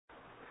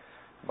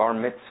Bar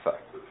mitzvah.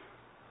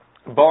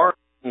 Bar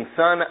meaning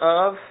son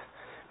of,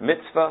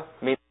 mitzvah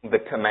meaning the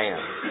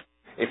command.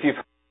 If you've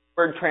heard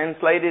the word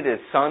translated as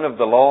son of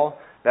the law,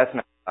 that's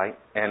not right.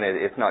 And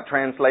it's not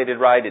translated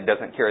right. It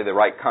doesn't carry the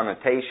right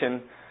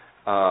connotation.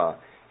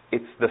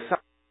 It's the son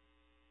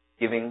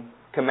giving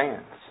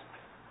commands.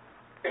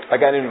 I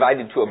got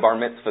invited to a bar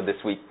mitzvah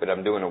this week, but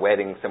I'm doing a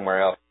wedding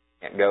somewhere else.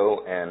 I can't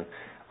go, and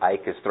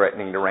Ike is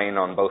threatening to rain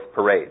on both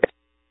parades.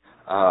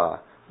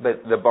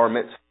 But the bar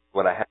mitzvah is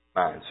what I have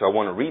in mind. So I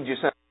want to read you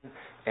something,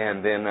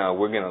 and then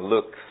we're going to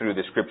look through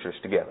the scriptures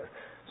together.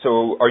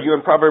 So are you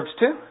in Proverbs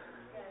 2?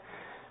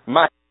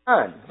 My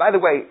son. By the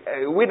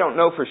way, we don't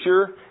know for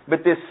sure, but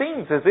this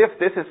seems as if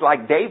this is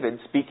like David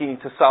speaking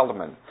to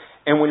Solomon.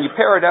 And when you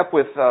pair it up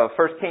with 1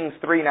 Kings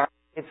 3:9,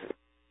 it's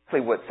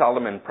exactly what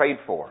Solomon prayed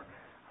for.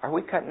 Are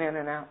we cutting in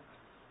and out?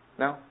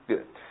 No?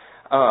 Good.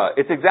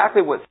 It's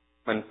exactly what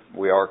Solomon...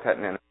 We are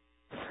cutting in and out.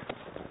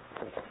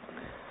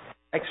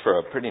 Thanks for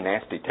a pretty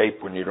nasty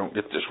tape when you don't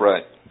get this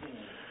right.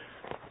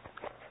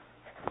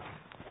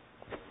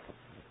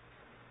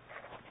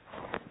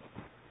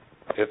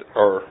 At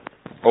our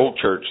old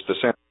church, the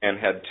center man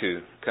had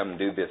to come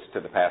do this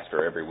to the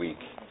pastor every week.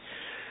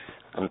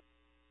 I'm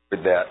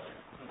with that.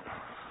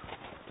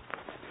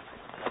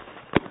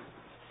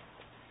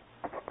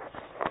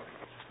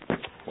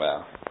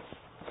 Wow.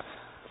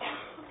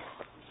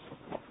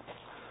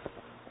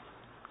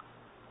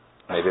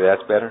 Maybe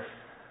that's better?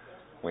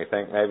 We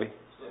think maybe?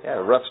 Yeah,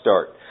 a rough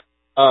start.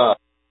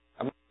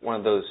 I'm one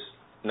of those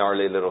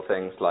gnarly little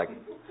things like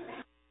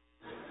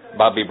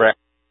Bobby Brown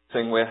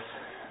sing with.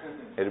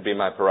 It'll be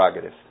my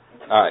prerogative.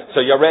 All right,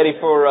 so y'all ready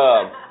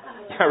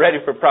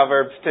for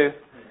Proverbs 2?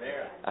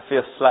 I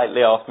feel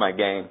slightly off my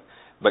game,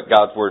 but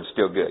God's word's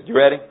still good. You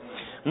ready?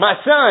 My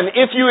son,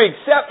 if you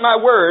accept my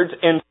words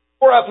and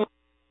store up my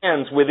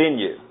commands within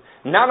you,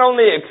 not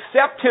only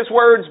accept his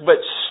words, but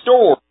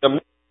store the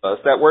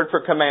mitzvahs, that word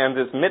for commands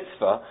is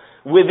mitzvah,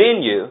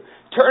 within you,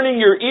 turning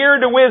your ear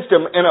to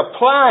wisdom and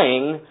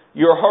applying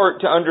your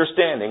heart to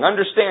understanding.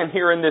 Understand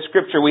here in this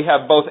scripture we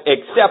have both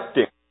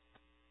accepting,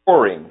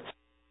 storing,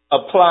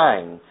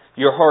 applying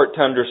your heart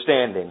to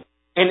understanding.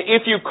 And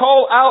if you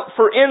call out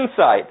for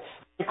insight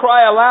and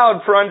cry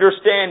aloud for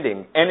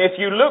understanding, and if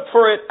you look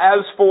for it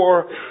as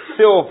for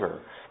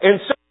silver and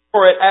search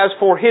for it as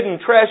for hidden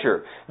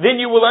treasure, then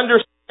you will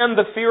understand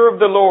the fear of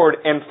the Lord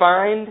and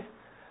find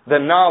the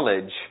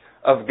knowledge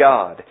of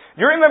God.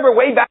 Do you remember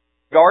way back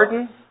in the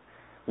garden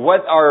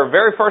what our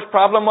very first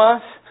problem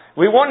was?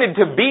 We wanted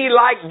to be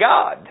like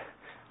God.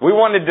 We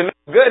wanted to know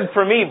good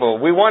from evil.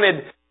 We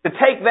wanted to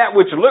take that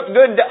which looked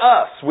good to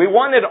us. We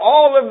wanted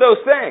all of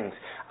those things.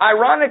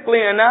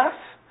 Ironically enough,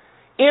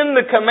 in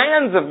the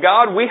commands of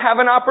God, we have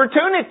an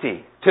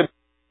opportunity to be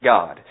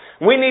God.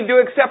 We need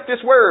to accept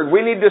His Word.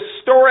 We need to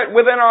store it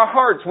within our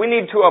hearts. We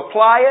need to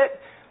apply it.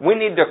 We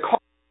need to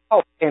call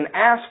out and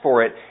ask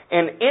for it.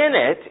 And in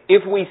it,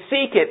 if we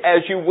seek it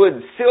as you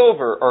would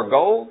silver or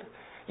gold,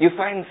 you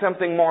find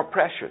something more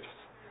precious.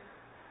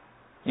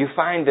 You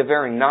find the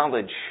very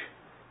knowledge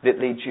that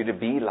leads you to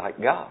be like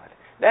God.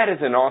 That is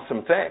an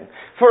awesome thing.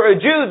 For a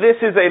Jew, this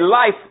is a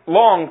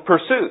lifelong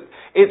pursuit.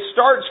 It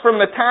starts from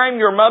the time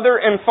your mother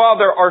and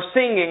father are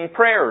singing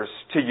prayers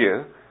to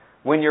you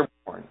when you're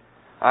born.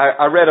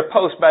 I read a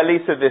post by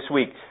Lisa this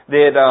week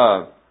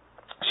that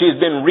she's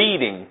been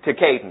reading to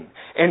Caden.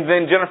 And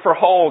then Jennifer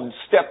Hold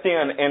stepped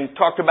in and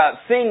talked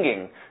about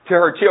singing to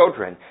her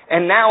children.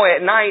 And now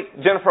at night,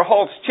 Jennifer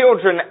Hold's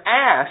children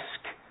ask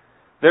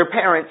their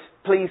parents,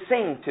 please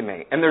sing to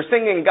me. And they're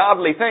singing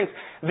godly things.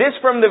 This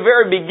from the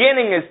very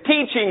beginning is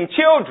teaching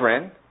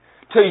children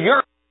to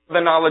yearn for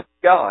the knowledge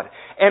of God.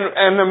 And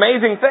an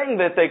amazing thing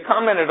that they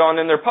commented on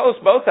in their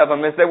post, both of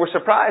them, is they were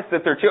surprised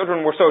that their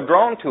children were so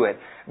drawn to it.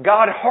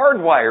 God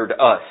hardwired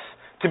us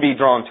to be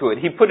drawn to it.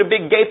 He put a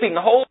big gaping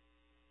hole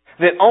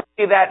that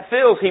only that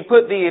fills. He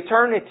put the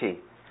eternity,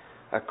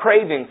 a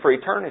craving for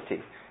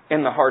eternity,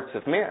 in the hearts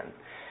of men.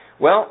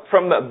 Well,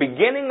 from the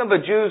beginning of a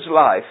Jew's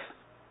life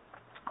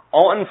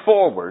on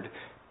forward,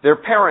 their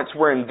parents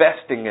were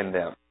investing in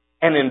them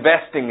and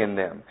investing in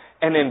them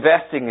and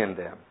investing in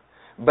them.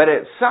 But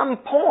at some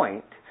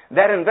point,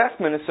 that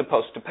investment is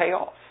supposed to pay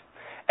off.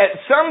 At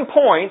some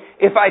point,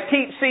 if I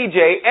teach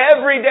CJ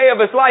every day of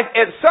his life,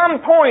 at some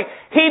point,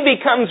 he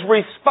becomes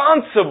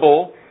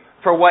responsible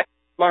for what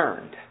he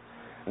learned.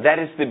 That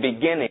is the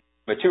beginning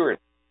of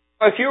maturity.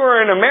 If you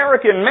were an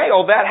American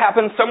male, that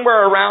happens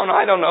somewhere around,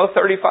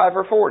 35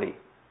 or 40.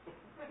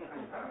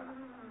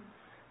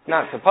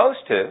 Not supposed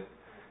to.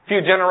 A few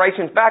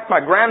generations back,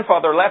 my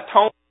grandfather left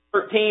home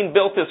at 13,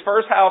 built his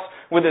first house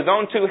with his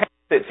own two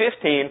hands at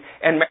 15,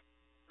 and married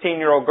a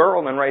 15-year-old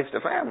girl and raised a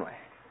family.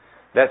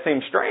 That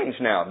seems strange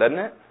now, doesn't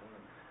it?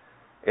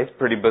 It's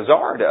pretty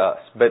bizarre to us,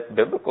 but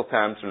biblical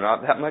times are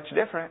not that much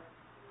different.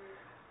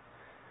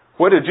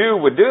 What a Jew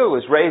would do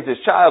is raise his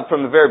child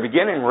from the very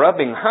beginning,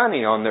 rubbing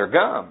honey on their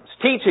gums,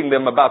 teaching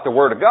them about the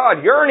Word of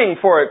God, yearning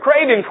for it,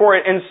 craving for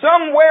it, and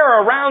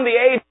somewhere around the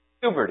age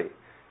of puberty.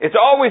 It's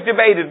always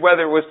debated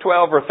whether it was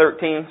 12 or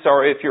 13.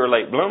 Sorry if you're a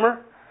late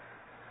bloomer.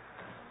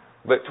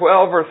 But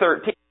 12 or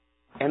 13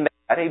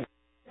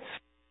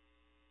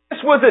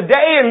 was a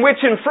day in which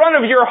in front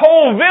of your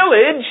whole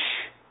village,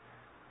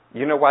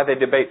 you know why they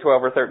debate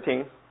 12 or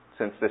 13?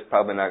 Since this is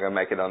probably not going to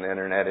make it on the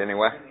internet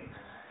anyway.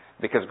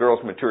 Because girls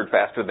matured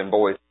faster than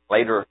boys.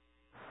 Later,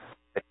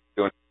 they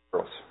were doing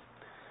girls.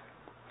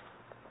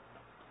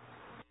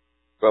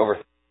 12 or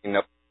 13,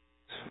 no,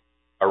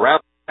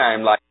 around the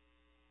time like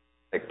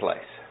take place.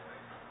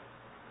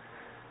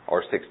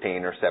 Or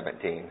 16 or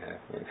 17.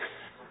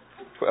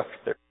 12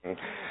 or 13.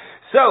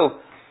 So,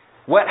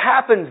 what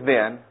happens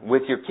then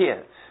with your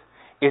kids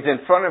is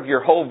in front of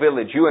your whole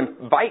village, you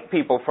invite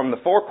people from the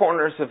four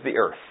corners of the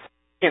earth.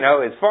 You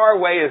know, as far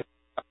away as...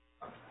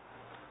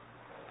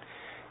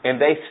 And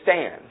they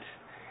stand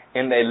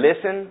and they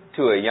listen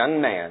to a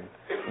young man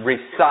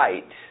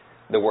recite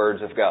the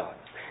words of God.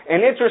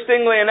 And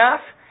interestingly enough,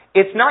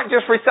 it's not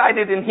just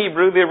recited in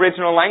Hebrew, the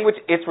original language.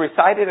 It's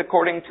recited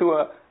according to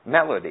a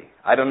melody.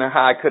 I don't know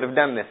how I could have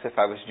done this if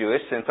I was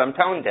Jewish, since I'm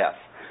tone deaf.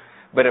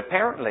 But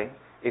apparently,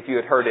 if you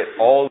had heard it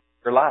all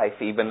your life,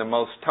 even the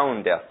most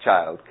tone deaf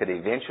child could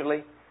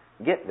eventually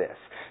get this.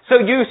 So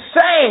you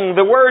sang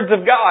the words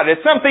of God.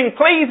 It's something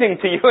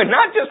pleasing to you, and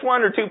not just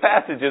one or two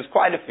passages,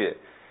 quite a few.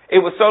 It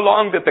was so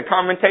long that the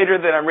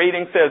commentator that I'm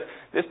reading says,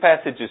 this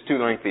passage is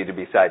too lengthy to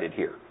be cited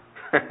here.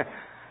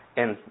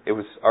 And it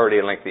was already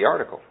a lengthy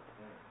article.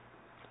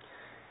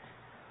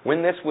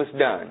 When this was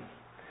done,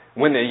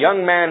 when the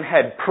young man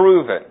had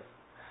proven,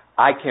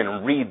 I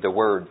can read the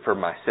word for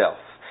myself,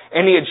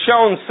 and he had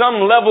shown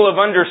some level of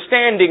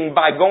understanding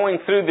by going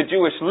through the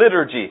Jewish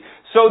liturgy,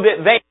 so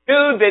that they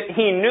knew that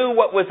he knew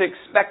what was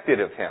expected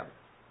of him.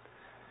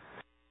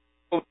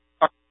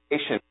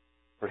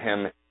 For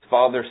him, his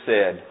father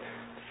said,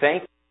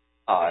 thank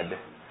God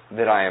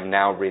that I am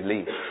now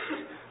released,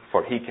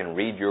 for he can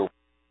read your word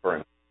for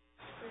him.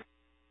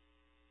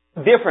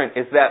 Different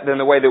is that than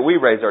the way that we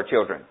raise our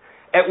children.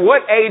 At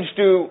what age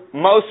do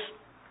most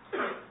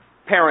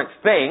parents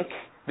think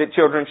that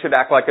children should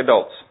act like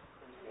adults?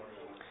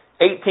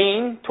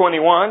 18,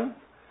 21?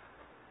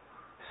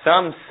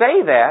 Some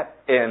say that,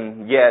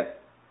 and yet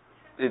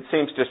it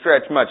seems to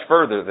stretch much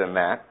further than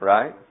that,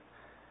 right?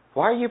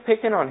 Why are you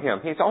picking on him?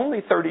 He's only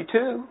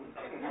 32.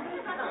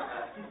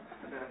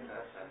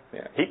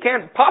 Yeah. He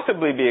can't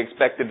possibly be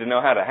expected to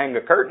know how to hang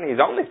a curtain. He's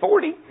only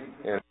 40.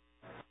 Yeah.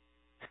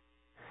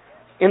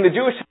 In the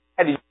Jewish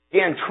society, you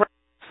began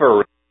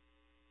transferring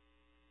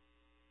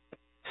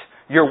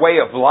your way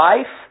of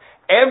life,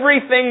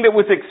 everything that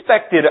was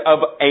expected of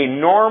a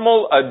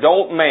normal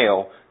adult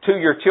male to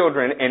your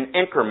children in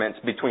increments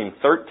between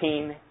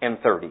 13 and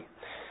 30.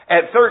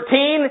 At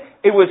 13,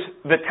 it was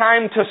the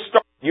time to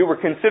start. You were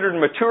considered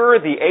mature,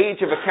 the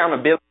age of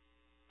accountability,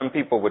 some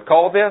people would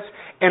call this.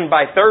 And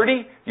by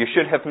 30, you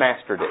should have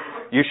mastered it.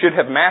 You should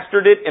have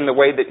mastered it in the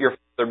way that your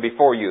father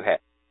before you had.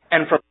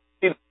 And from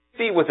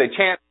 50 was a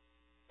chance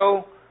to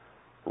show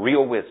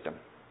real wisdom.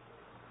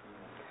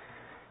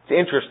 It's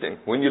interesting.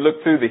 When you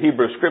look through the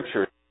Hebrew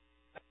Scriptures,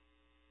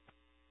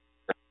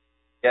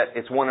 yet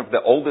it's one of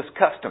the oldest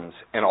customs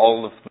in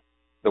all of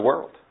the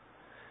world.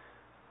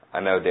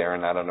 I know,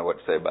 Darren, I don't know what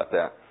to say about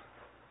that.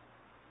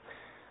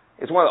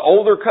 It's one of the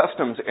older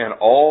customs in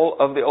all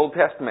of the Old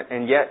Testament,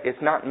 and yet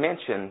it's not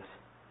mentioned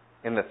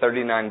in the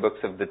 39 books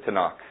of the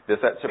Tanakh. Does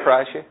that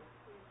surprise you?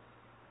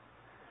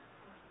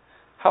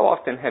 How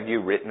often have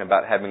you written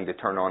about having to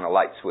turn on a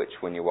light switch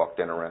when you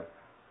walked in a room?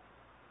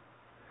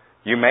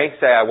 You may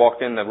say, I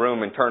walked in the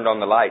room and turned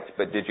on the lights,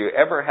 but did you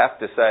ever have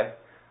to say,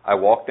 I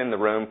walked in the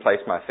room,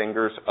 placed my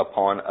fingers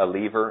upon a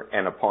lever,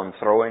 and upon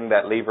throwing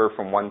that lever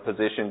from one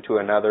position to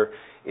another,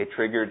 it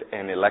triggered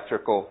an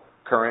electrical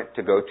current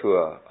to go to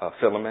a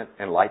filament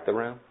and light the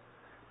room?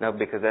 No,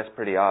 because that's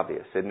pretty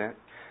obvious, isn't it?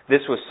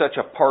 This was such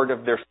a part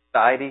of their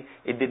society,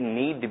 it didn't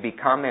need to be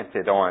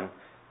commented on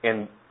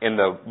in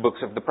the books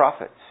of the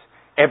prophets.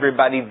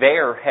 Everybody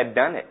there had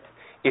done it.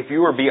 If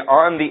you were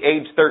beyond the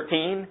age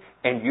 13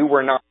 and you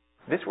were not,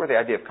 this is where the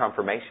idea of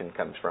confirmation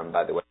comes from,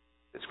 by the way.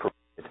 It's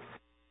corrected.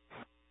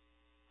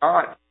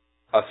 Not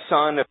a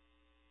son of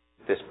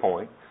at this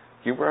point.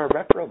 You were a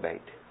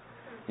reprobate.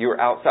 You were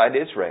outside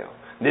Israel.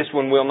 This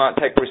one will not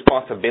take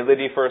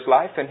responsibility for his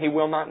life, and he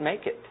will not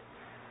make it.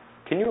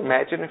 Can you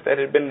imagine if that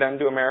had been done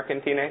to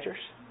American teenagers?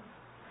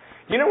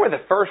 You know where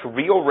the first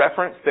real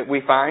reference that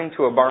we find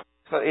to a bar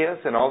mitzvah is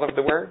in all of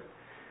the Word?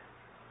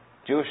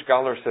 Jewish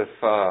scholars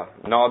have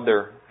gnawed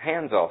their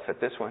hands off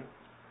at this one.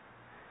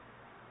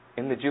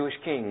 In the Jewish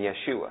king,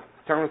 Yeshua.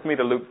 Turn with me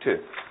to Luke 2.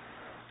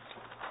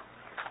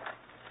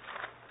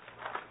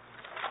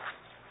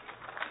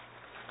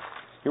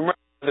 You remember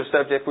the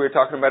subject we were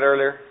talking about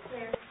earlier?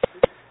 Yes.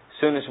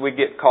 As soon as we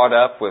get caught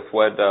up with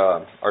what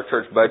our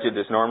church budget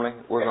is normally,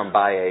 we're going to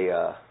buy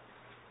a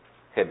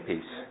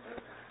headpiece.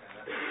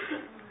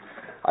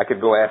 I could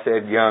go ask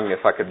Ed Young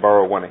if I could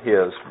borrow one of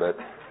his, but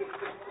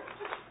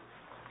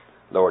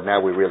Lord,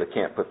 now we really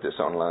can't put this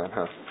online,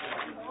 huh?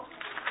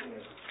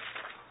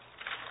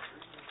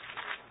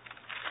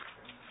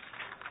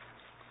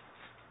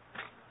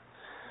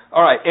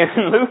 All right,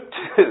 in Luke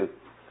 2,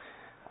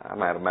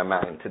 I'm out of my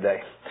mind today.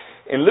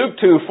 In Luke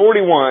 2,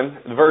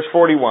 41, verse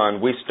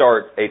 41, we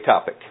start a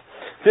topic.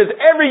 It says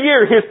every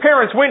year his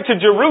parents went to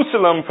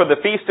Jerusalem for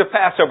the Feast of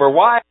Passover.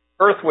 Why on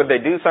earth would they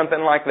do something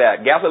like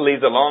that?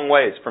 Galilee's a long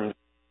ways from.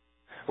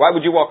 Why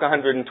would you walk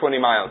 120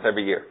 miles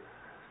every year?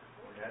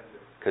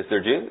 Because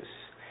they're Jews.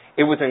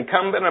 It was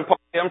incumbent upon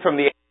them from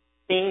the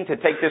 18 to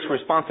take this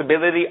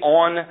responsibility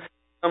on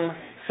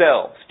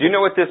themselves. Do you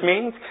know what this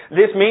means?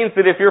 This means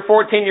that if you're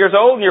 14 years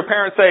old and your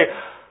parents say,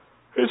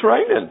 "It's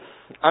raining,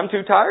 I'm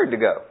too tired to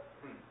go."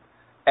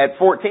 At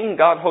 14,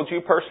 God holds you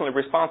personally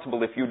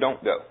responsible if you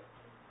don't go.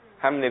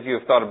 How many of you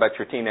have thought about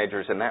your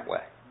teenagers in that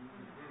way?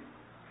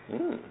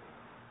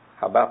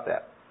 How about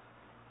that?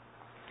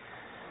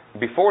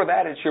 Before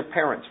that, it's your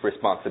parents'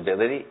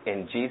 responsibility,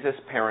 and Jesus'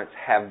 parents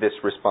have this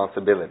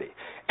responsibility.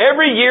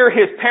 Every year,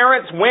 his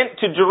parents went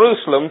to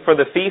Jerusalem for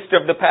the Feast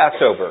of the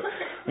Passover.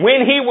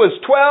 When he was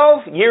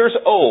 12 years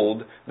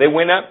old, they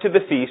went up to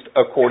the feast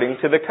according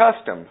to the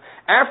custom.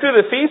 After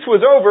the feast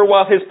was over,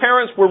 while his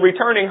parents were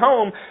returning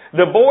home,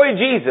 the boy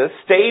Jesus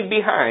stayed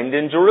behind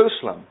in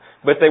Jerusalem,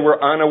 but they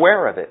were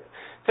unaware of it.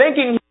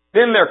 Thinking he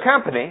was in their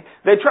company,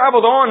 they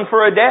traveled on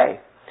for a day.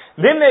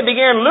 Then they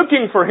began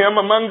looking for him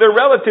among their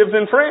relatives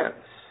and friends.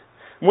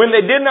 When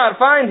they did not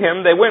find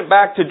him, they went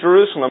back to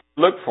Jerusalem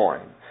to look for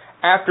him.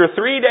 After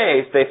 3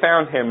 days, they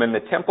found him in the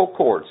temple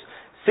courts,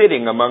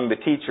 sitting among the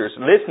teachers,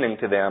 listening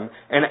to them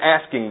and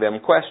asking them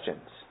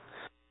questions.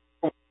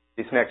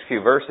 These next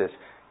few verses,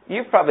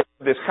 you've probably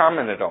heard this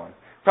commented on.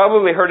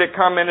 Probably heard it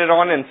commented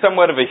on in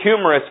somewhat of a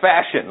humorous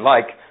fashion,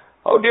 like,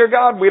 "Oh dear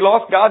God, we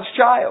lost God's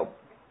child."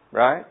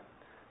 Right?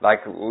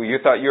 Like, you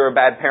thought you were a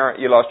bad parent,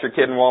 you lost your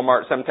kid in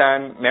Walmart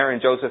sometime. Mary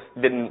and Joseph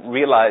didn't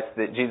realize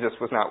that Jesus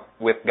was not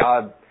with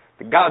God.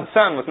 God's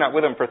Son was not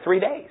with them for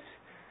 3 days.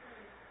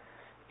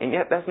 And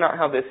yet, that's not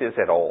how this is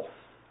at all.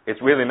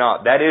 It's really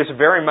not. That is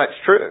very much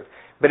true.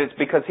 But it's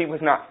because he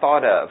was not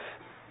thought of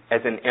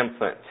as an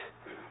infant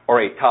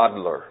or a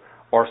toddler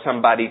or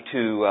somebody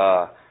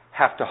to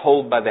have to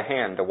hold by the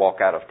hand to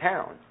walk out of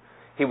town.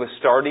 He was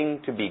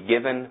starting to be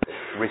given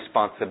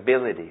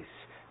responsibilities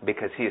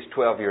because he is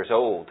 12 years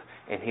old.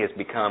 And he has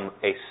become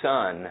a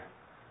son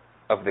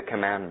of the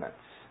commandments.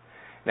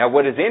 Now,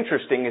 what is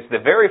interesting is the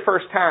very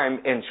first time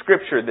in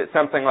Scripture that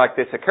something like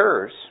this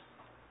occurs,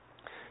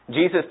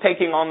 Jesus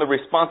taking on the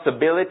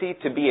responsibility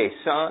to be a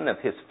son of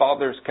his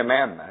Father's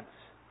commandments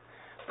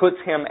puts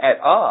him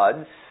at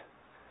odds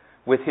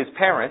with his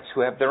parents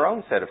who have their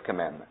own set of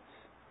commandments.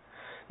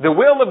 The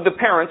will of the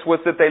parents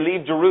was that they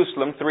leave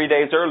Jerusalem 3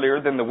 days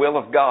earlier than the will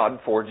of God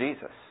for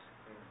Jesus.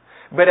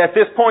 But at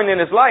this point in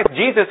his life,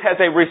 Jesus has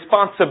a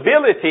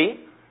responsibility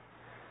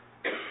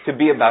to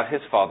be about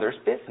his Father's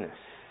business.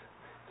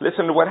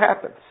 Listen to what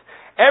happens.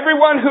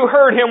 Everyone who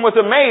heard him was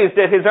amazed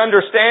at his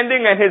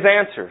understanding and his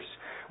answers.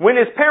 When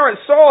his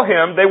parents saw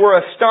him, they were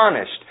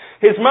astonished.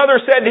 His mother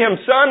said to him,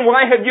 "Son,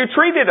 why have you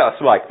treated us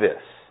like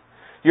this?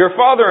 Your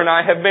father and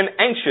I have been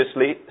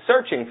anxiously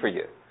searching for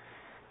you."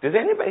 Does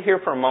anybody here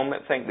for a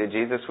moment think that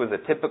Jesus was a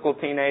typical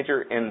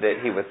teenager in that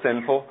he was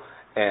sinful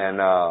and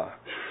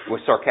was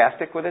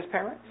sarcastic with his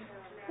parents?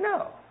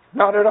 No,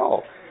 not at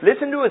all.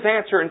 Listen to his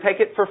answer and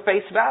take it for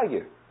face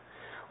value.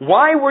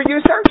 "Why were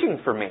you searching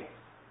for me?"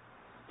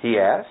 he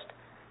asked.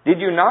 "Did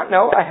you not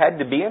know I had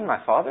to be in my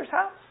Father's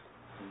house?"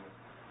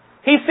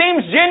 He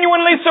seems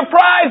genuinely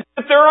surprised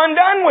that they're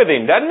undone with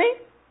him, doesn't he?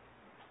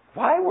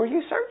 "Why were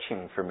you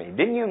searching for me?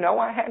 Didn't you know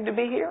I had to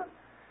be here?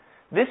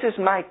 This is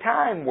my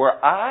time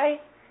where I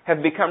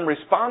have become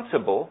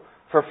responsible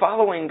for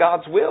following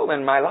God's will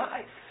in my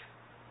life."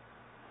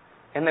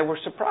 And they were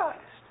surprised.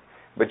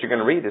 But you're going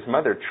to read his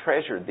mother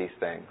treasured these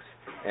things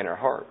in her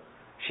heart.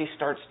 She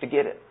starts to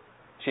get it.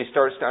 She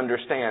starts to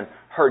understand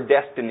her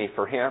destiny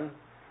for him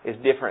is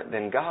different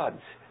than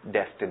God's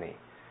destiny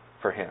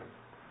for him.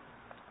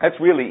 That's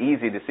really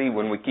easy to see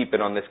when we keep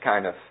it on this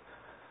kind of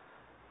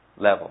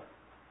level,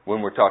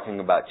 when we're talking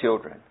about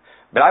children.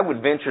 But I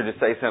would venture to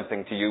say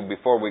something to you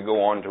before we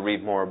go on to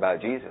read more about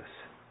Jesus.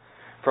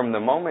 From the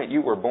moment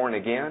you were born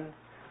again,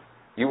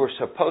 you were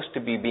supposed to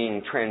be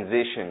being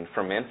transitioned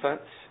from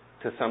infants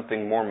to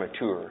something more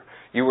mature.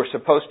 You were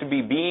supposed to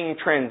be being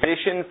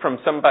transitioned from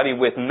somebody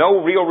with no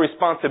real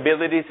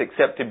responsibilities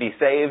except to be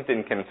saved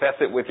and confess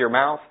it with your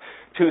mouth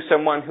to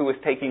someone who is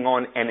taking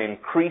on an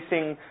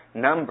increasing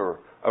number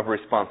of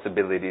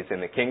responsibilities in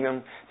the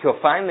kingdom till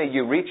finally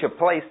you reach a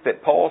place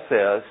that Paul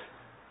says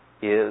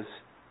is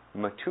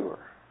mature.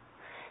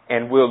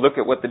 And we'll look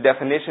at what the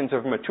definitions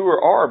of mature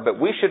are, but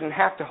we shouldn't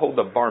have to hold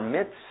a bar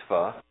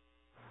mitzvah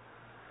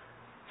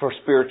for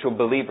spiritual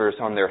believers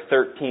on their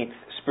 13th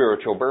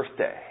spiritual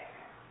birthday.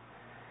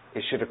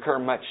 It should occur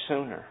much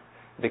sooner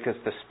because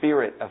the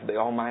Spirit of the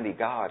Almighty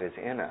God is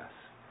in us.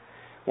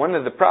 One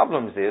of the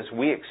problems is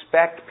we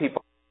expect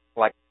people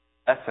like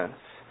adolescents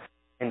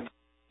and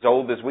as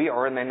old as we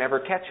are and they never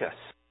catch us.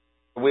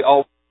 We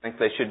all think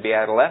they should be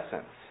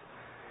adolescents.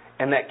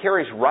 And that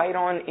carries right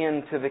on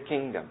into the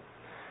kingdom.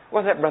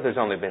 Well, that brother's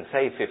only been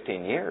saved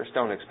 15 years.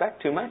 Don't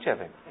expect too much of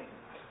him.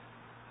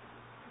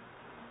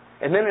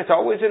 And then it's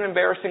always an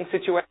embarrassing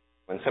situation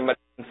when somebody's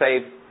been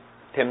saved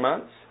 10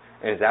 months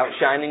and is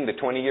outshining the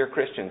 20-year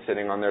Christian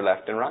sitting on their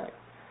left and right.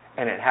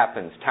 And it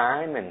happens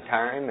time and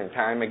time and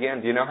time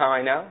again. Do you know how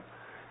I know?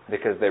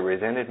 Because they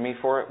resented me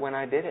for it when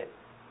I did it.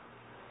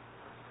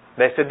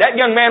 They said, that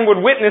young man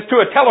would witness to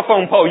a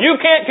telephone pole. You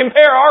can't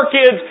compare our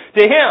kids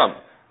to him.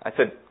 I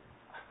said,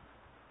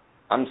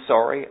 I'm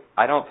sorry.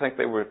 I don't think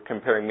they were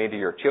comparing me to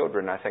your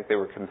children. I think they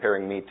were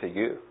comparing me to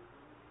you.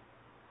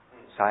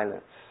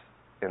 Silence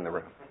in the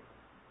room.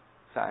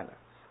 Silence.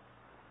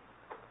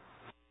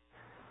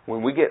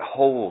 When we get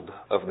hold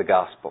of the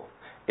gospel,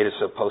 it is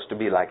supposed to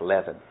be like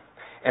leaven.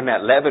 And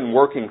that leaven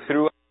working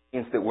through us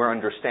means that we're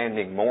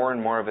understanding more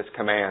and more of His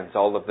commands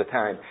all of the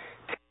time.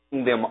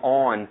 Taking them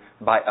on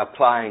by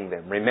applying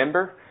them.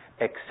 Remember?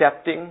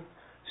 Accepting,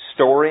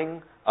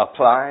 storing,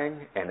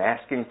 applying, and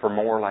asking for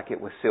more like it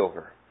was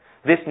silver.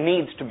 This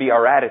needs to be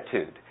our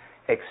attitude.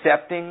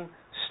 Accepting,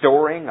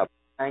 storing,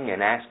 applying,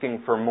 and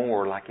asking for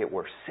more like it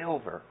were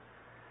silver.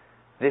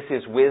 This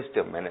is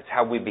wisdom, and it's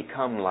how we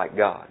become like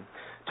God.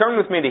 Turn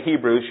with me to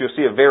Hebrews. You'll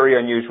see a very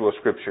unusual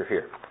scripture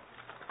here.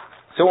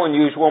 So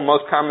unusual,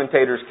 most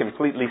commentators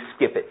completely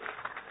skip it.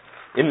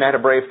 Isn't that a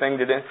brave thing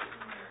to do?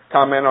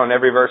 Comment on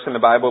every verse in the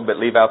Bible, but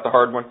leave out the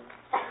hard one?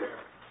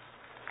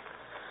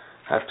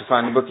 I have to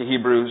find the book of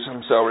Hebrews.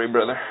 I'm sorry,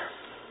 brother.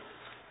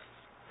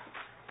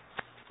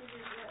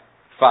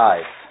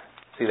 5.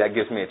 See, that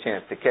gives me a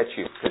chance to catch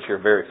you because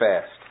you're very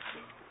fast.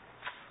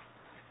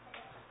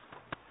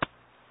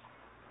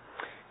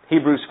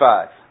 Hebrews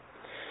 5,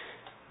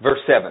 verse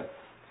 7.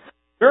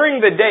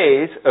 During the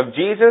days of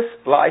Jesus'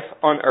 life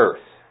on earth,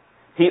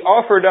 He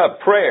offered up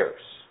prayers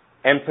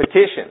and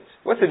petitions.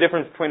 What's the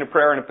difference between a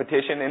prayer and a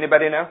petition?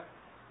 Anybody know?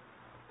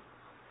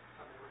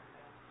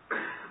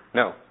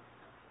 No.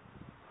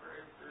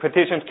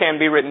 Petitions can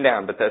be written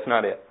down, but that's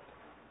not it.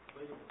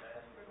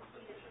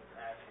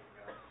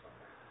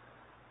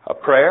 A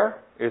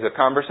prayer is a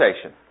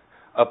conversation.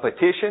 A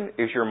petition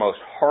is your most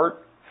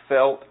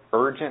heartfelt,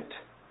 urgent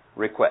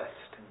request.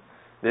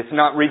 It's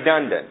not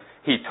redundant.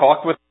 He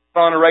talked with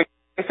God on a regular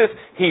basis.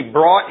 He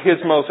brought his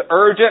most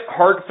urgent,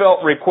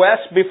 heartfelt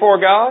request before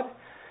God.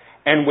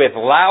 And with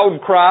loud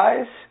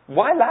cries.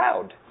 Why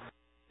loud?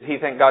 Did he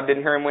think God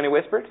didn't hear him when he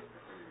whispered?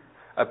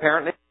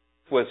 Apparently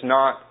he was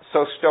not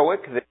so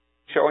stoic that he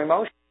would show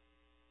emotion.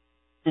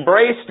 He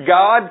embraced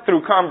God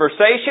through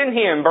conversation.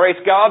 He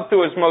embraced God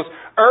through his most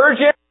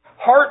urgent,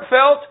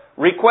 heartfelt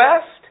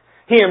request.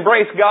 He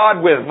embraced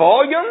God with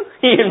volume.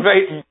 He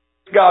embraced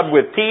God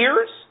with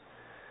tears.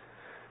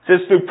 It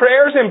says, through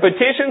prayers and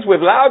petitions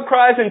with loud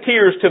cries and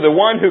tears to the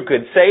one who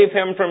could save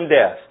him from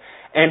death.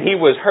 And he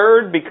was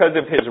heard because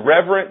of his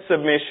reverent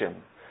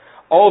submission.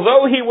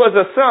 Although he was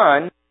a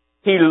son,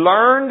 he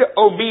learned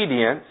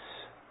obedience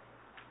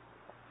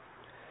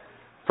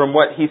from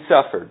what he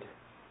suffered.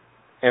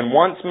 And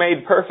once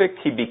made perfect,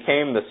 he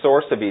became the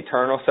source of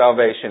eternal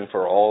salvation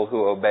for all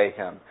who obey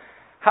him.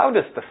 How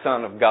does the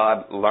Son of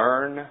God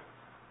learn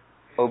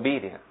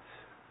obedience?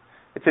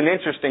 It's an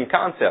interesting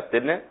concept,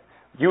 isn't it?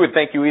 You would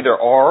think you either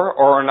are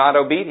or are not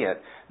obedient.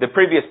 The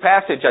previous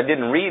passage, I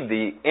didn't read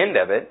the end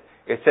of it.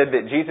 It said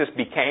that Jesus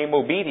became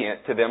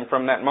obedient to them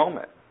from that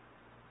moment.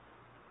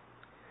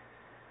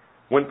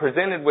 When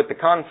presented with the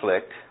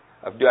conflict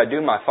of do I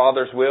do my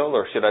Father's will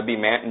or should I be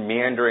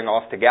meandering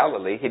off to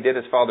Galilee, he did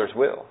his Father's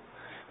will.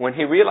 When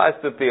he realized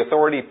that the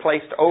authority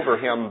placed over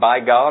him by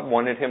God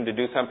wanted him to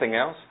do something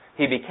else,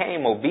 he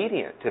became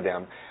obedient to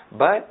them.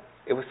 But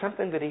it was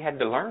something that he had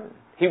to learn.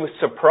 He was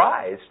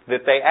surprised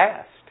that they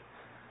asked.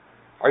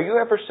 Are you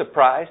ever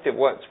surprised at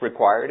what's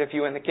required of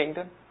you in the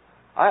kingdom?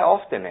 I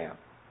often am.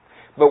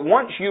 But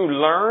once you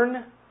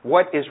learn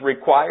what is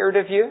required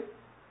of you,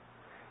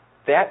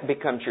 that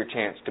becomes your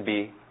chance to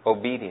be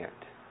obedient.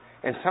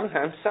 And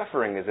sometimes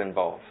suffering is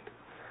involved.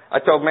 I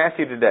told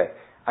Matthew today,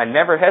 I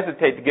never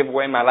hesitate to give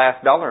away my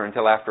last dollar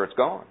until after it's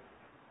gone.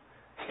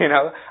 You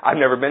know, I've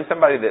never been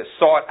somebody that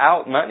sought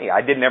out money.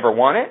 I didn't ever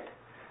want it.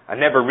 I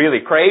never really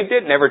craved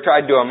it, never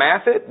tried to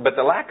amass it, but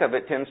the lack of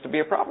it tends to be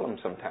a problem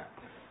sometimes.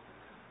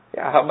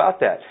 Yeah, how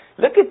about that?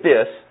 Look at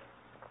this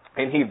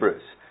in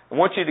Hebrews. I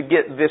want you to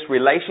get this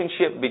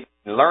relationship between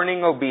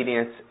learning,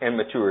 obedience, and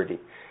maturity.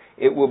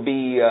 It will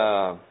be,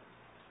 I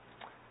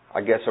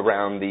guess,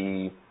 around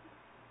the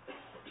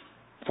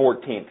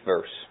 14th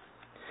verse.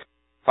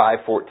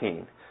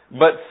 5:14.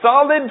 But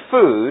solid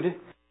food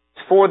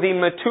is for the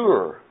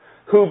mature,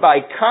 who by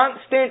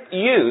constant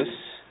use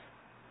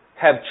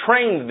have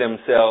trained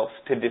themselves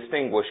to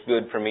distinguish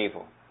good from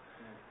evil.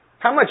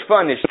 How much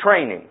fun is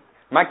training?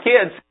 My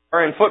kids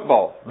are in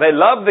football. They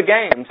love the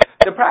games.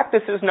 The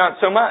practice is not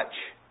so much.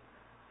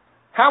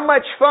 How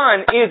much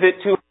fun is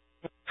it to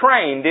be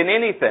trained in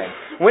anything?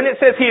 When it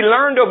says he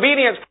learned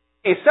obedience,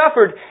 he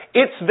suffered,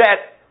 it's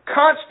that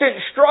constant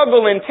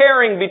struggle and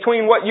tearing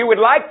between what you would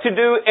like to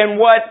do and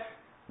what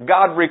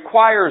God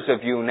requires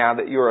of you now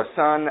that you're a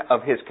son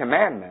of His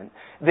commandment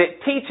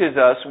that teaches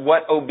us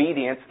what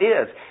obedience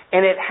is.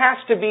 And it has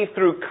to be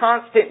through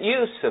constant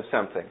use of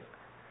something.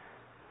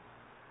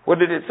 What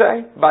did it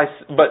say?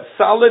 But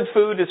solid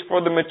food is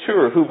for the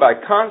mature, who by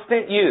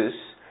constant use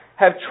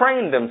have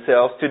trained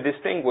themselves to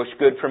distinguish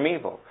good from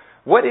evil.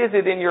 What is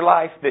it in your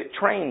life that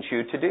trains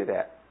you to do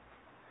that?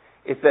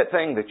 It's that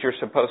thing that you're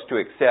supposed to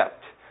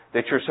accept,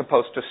 that you're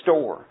supposed to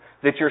store,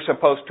 that you're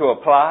supposed to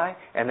apply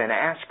and then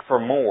ask for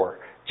more,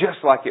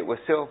 just like it was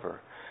silver.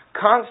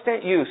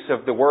 Constant use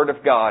of the Word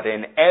of God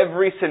in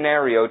every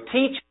scenario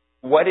teaches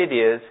what it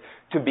is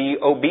to be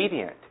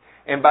obedient.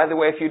 And by the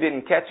way, if you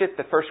didn't catch it,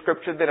 the first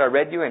scripture that I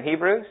read you in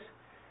Hebrews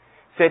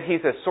said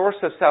He's a source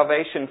of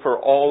salvation for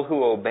all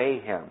who obey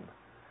Him.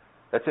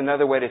 That's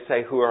another way to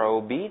say who are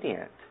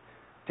obedient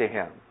to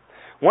Him.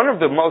 One of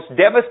the most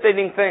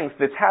devastating things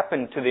that's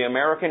happened to the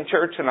American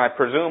church, and I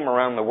presume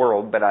around the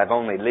world, but I've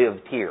only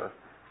lived here,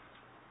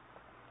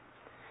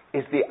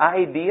 is the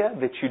idea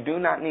that you do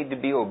not need to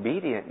be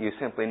obedient, you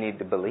simply need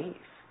to believe.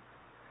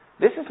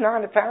 This is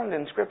not found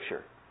in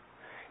Scripture.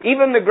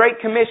 Even the Great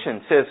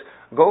Commission says,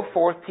 go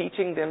forth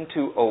teaching them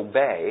to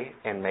obey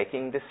and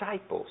making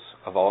disciples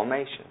of all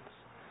nations.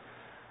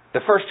 The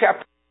first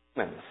chapter of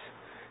Romans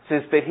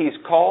says that He's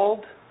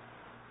called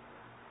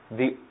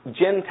the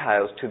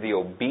Gentiles to the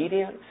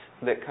obedience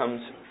that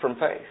comes from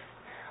faith.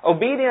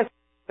 Obedience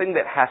is something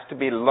that has to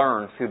be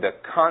learned through the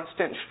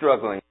constant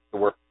struggling of the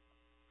Word.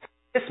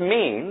 This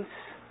means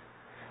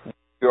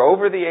you're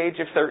over the age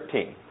of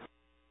 13.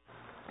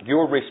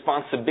 Your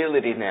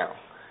responsibility now,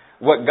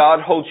 what God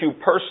holds you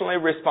personally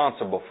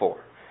responsible for,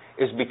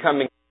 is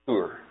becoming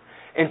mature.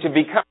 And to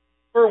become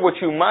mature, what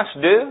you must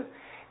do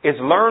is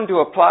learn to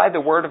apply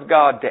the Word of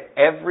God to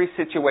every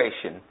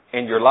situation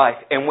in your life.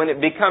 And when it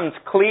becomes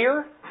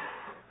clear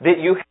that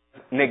you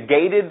have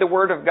negated the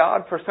Word of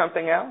God for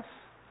something else,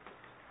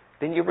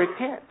 then you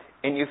repent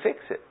and you fix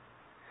it.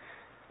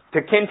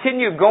 To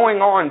continue going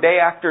on day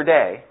after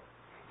day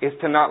is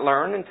to not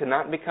learn and to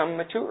not become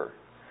mature.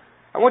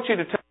 I want you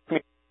to turn to me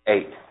to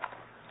 8.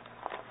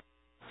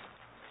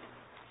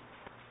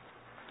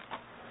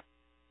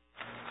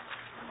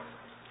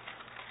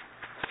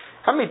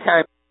 How many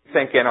times do you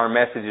think in our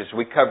messages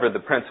we cover the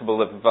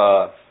principle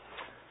of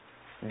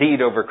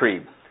deed over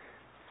creed?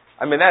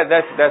 I mean,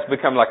 that's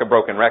become like a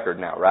broken record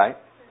now, right?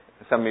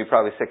 Some of you are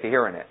probably sick of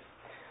hearing it.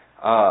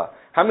 How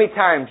many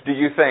times do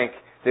you think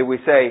that we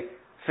say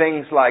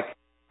things like,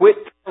 quit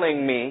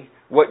telling me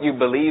what you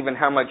believe and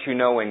how much you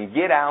know and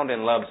get out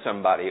and love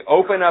somebody.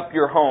 Open up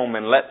your home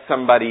and let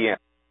somebody in.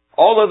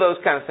 All of those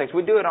kind of things.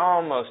 We do it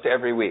almost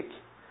every week.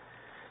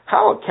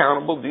 How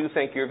accountable do you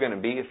think you're going to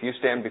be if you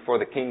stand before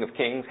the King of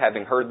Kings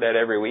having heard that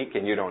every week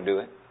and you don't do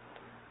it?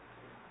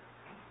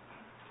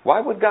 Why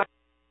would God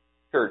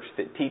church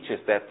that teaches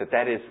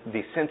that is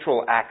the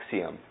central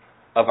axiom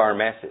of our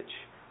message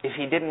if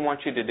He didn't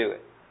want you to do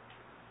it?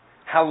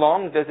 How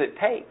long does it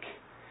take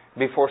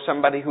before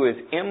somebody who is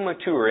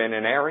immature in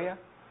an area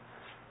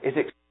is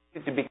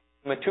expected to become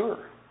mature?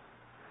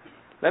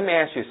 Let me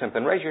ask you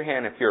something. Raise your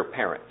hand if you're a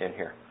parent in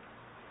here.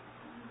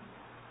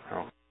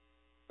 Oh,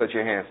 put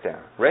your hands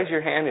down. Raise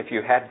your hand if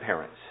you had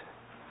parents.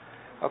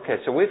 Okay,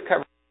 so we've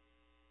covered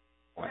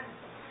one.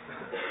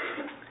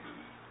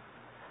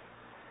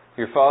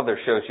 Your father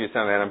shows you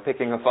something, and I'm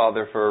picking a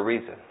father for a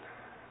reason.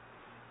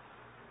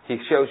 He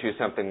shows you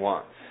something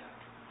once.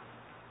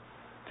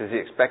 Does he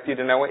expect you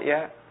to know it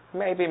yet?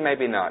 Maybe,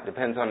 maybe not.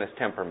 Depends on his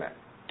temperament.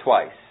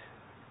 Twice.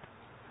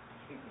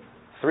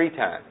 3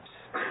 times.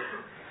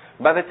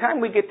 By the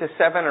time we get to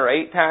 7 or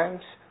 8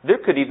 times, there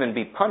could even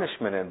be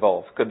punishment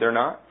involved, could there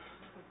not?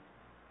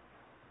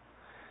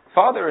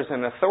 Father is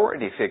an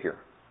authority figure,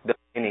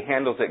 and he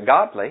handles it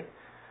godly.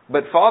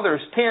 But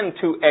fathers tend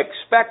to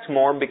expect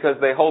more because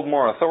they hold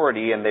more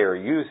authority and they are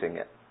using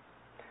it,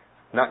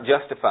 not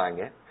justifying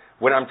it.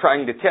 What I'm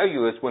trying to tell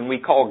you is when we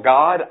call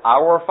God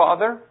our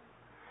Father,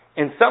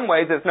 in some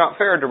ways it's not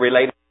fair to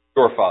relate it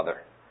to your Father.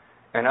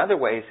 In other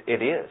ways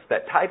it is.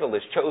 That title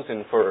is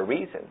chosen for a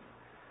reason.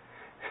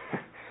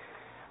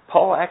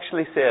 Paul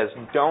actually says,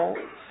 don't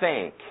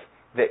think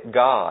that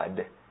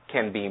God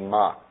can be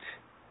mocked.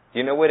 Do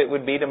you know what it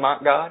would be to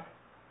mock God?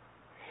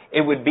 It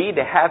would be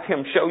to have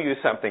Him show you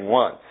something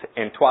once,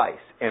 and twice,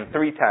 and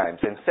 3 times,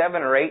 and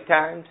 7 or 8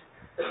 times,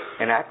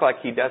 and act like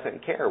He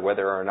doesn't care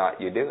whether or not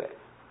you do it.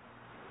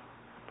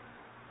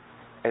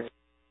 As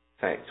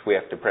saints, we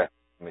have to practice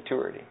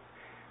maturity.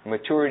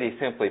 Maturity,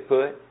 simply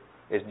put,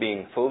 is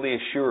being fully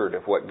assured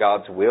of what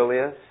God's will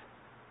is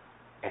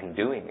and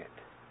doing it.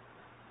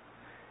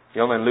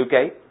 You know in Luke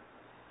 8?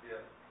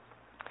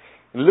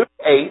 Yeah. Luke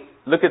 8,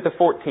 look at the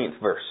 14th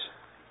verse.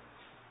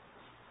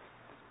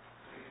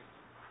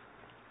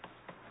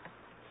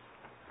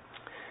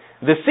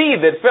 The seed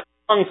that fell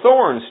among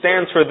thorns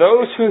stands for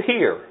those who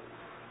hear.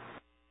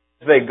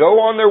 As they go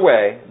on their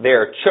way, they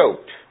are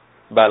choked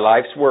by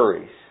life's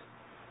worries,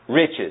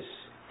 riches,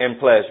 and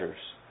pleasures,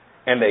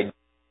 and they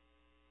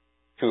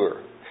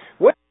mature.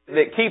 What is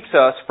it that keeps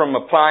us from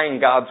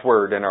applying God's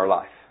Word in our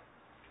life?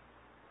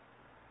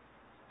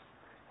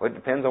 Well, it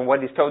depends on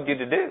what He's told you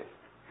to do.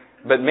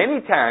 But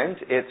many times,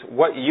 it's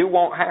what you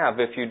won't have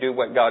if you do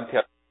what God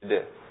tells you to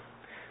do.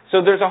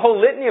 So there's a whole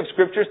litany of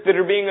scriptures that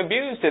are being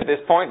abused at this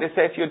point that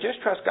say if you'll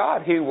just trust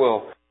God, He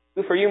will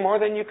do for you more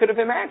than you could have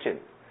imagined.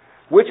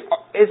 Which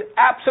is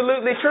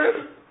absolutely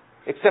true,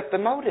 except the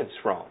motive's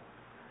wrong.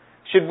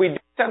 Should we do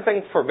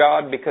something for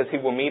God because He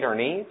will meet our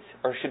needs?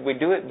 Or should we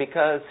do it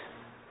because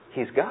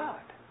He's God.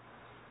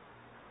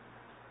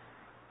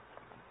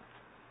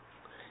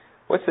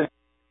 What's the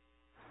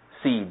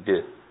seed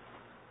do?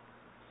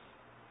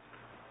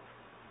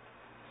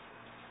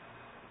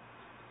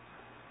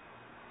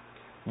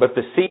 But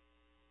the seed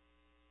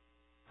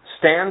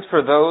stands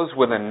for those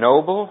with a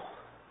noble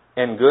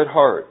and good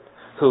heart,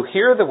 who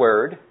hear the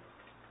word,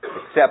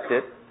 accept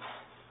it,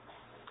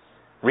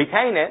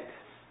 retain it,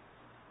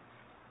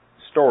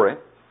 store it,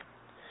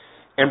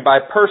 and by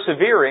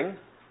persevering,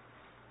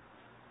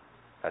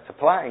 that's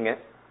applying it,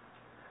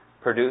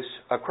 produce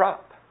a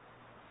crop.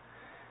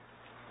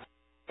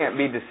 You can't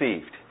be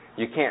deceived.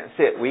 You can't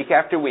sit week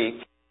after week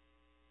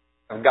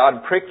and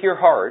God prick your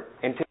heart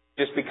until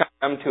you just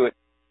become to it.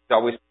 It's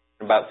always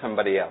about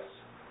somebody else.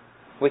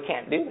 We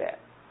can't do that.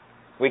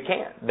 We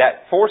can't.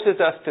 That forces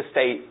us to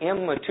stay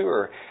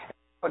immature.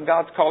 What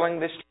God's calling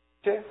this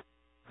church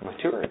to?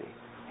 Maturity.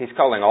 He's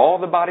calling all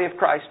the body of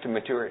Christ to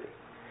maturity.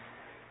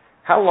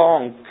 How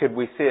long could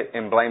we sit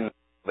and blame the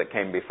people that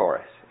came before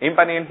us?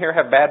 Anybody in here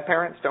have bad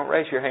parents? Don't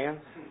raise your hands.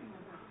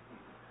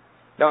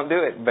 Don't do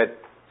it, but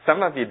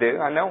some of you do.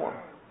 I know them.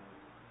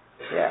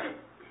 Yeah.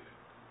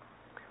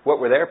 What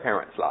were their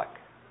parents like?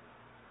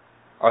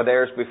 Or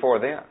theirs before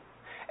them?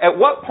 At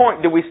what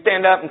point do we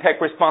stand up and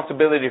take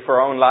responsibility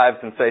for our own lives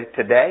and say,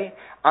 today,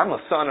 I'm a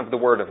son of the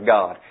Word of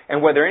God.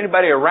 And whether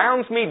anybody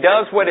around me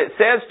does what it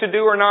says to do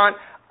or not,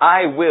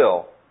 I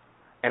will.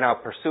 And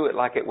I'll pursue it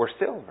like it were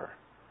silver.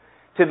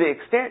 To the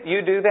extent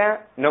you do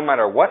that, no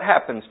matter what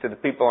happens to the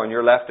people on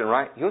your left and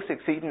right, you'll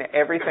succeed in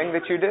everything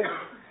that you do.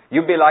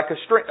 You'll be like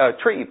a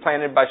tree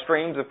planted by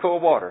streams of cool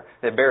water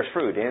that bears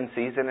fruit in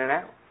season and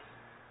out.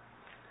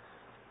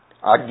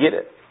 I get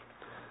it.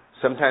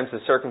 Sometimes the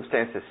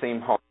circumstances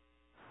seem hard.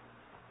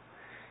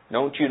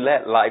 Don't you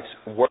let life's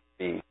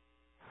worry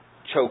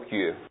choke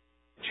you.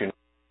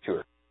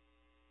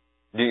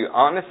 Do you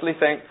honestly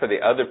think for the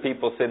other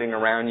people sitting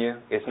around you,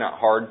 it's not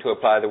hard to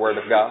apply the Word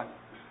of God?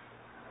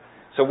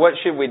 So what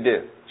should we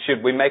do?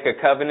 Should we make a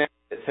covenant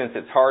that since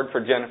it's hard for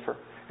Jennifer,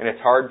 and it's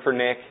hard for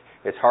Nick,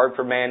 it's hard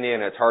for Mandy,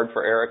 and it's hard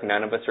for Eric,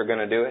 none of us are going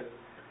to do it?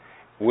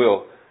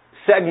 We'll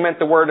segment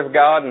the Word of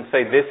God and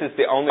say this is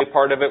the only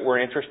part of it we're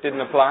interested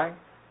in applying?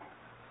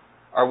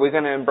 Are we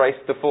going to embrace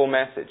the full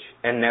message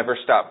and never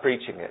stop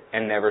preaching it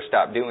and never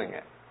stop doing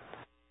it?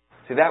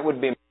 See, that would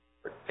be my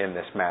part in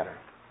this matter.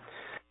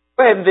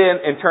 Go ahead then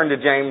and turn to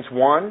James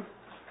 1.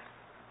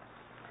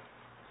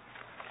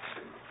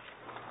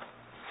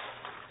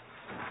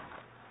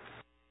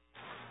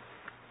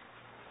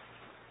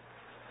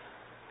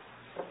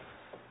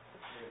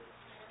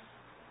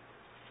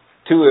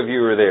 Two of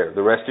you are there.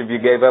 The rest of you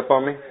gave up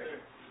on me?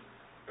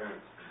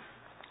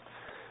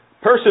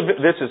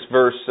 This is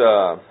verse,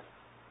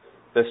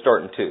 let's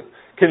start in 2.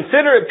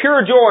 Consider it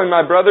pure joy,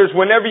 my brothers,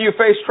 whenever you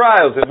face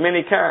trials of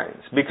many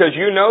kinds, because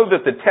you know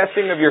that the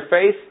testing of your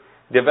faith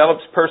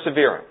develops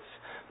perseverance.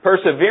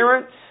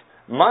 Perseverance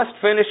must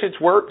finish its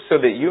work so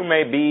that you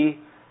may be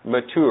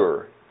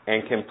mature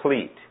and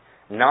complete,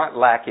 not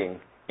lacking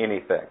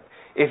anything.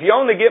 If you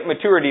only get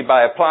maturity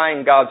by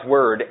applying God's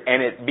Word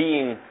and it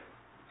being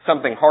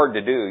something hard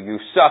to do, you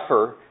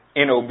suffer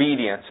in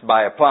obedience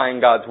by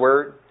applying God's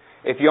Word.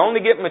 If you only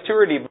get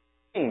maturity by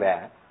doing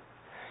that,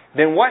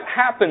 then what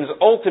happens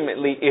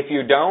ultimately if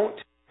you don't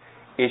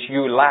is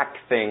you lack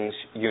things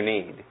you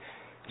need.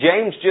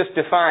 James just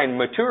defined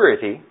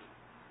maturity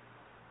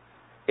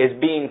as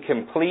being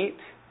complete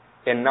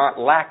and not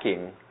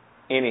lacking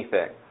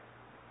anything.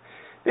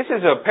 This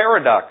is a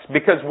paradox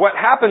because what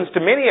happens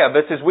to many of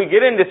us is we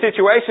get into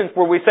situations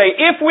where we say,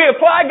 if we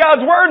apply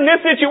God's Word in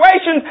this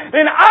situation,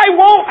 then I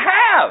won't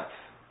have.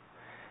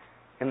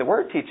 And the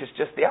Word teaches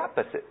just the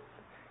opposite.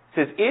 It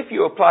says, if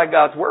you apply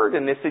God's Word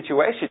in this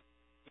situation,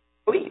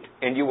 complete,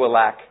 and you will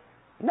lack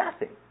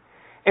nothing.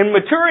 And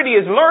maturity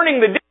is learning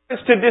the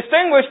difference to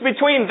distinguish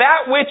between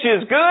that which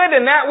is good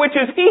and that which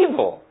is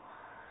evil.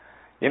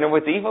 You know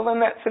what's evil in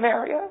that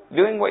scenario?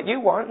 Doing what you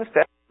want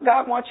instead of what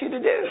God wants you to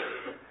do.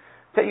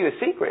 I'll tell you a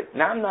secret.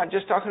 Now I'm not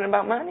just talking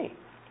about money.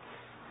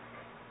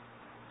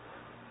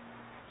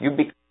 You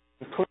become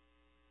complete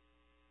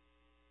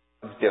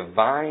of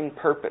divine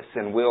purpose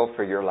and will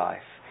for your life.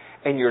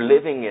 And you're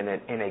living in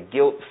it in a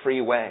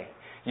guilt-free way.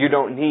 You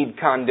don't need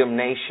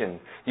condemnation.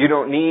 You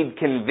don't need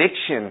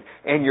conviction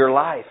in your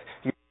life.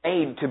 You're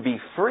made to be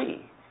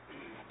free.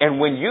 And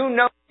when you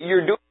know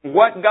you're doing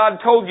what God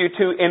told you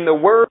to and the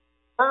Word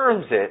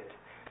affirms it,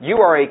 you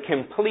are a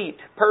complete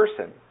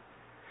person.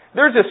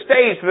 There's a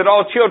stage that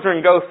all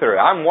children go through.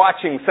 I'm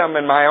watching some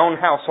in my own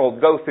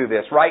household go through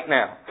this right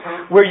now.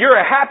 Where you're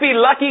a happy,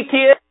 lucky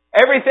kid.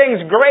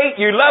 Everything's great.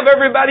 You love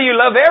everybody. You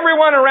love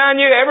everyone around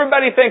you.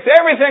 Everybody thinks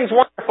everything's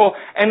wonderful.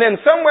 And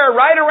then somewhere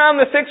right around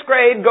the 6th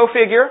grade, go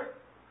figure,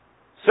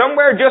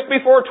 somewhere just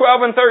before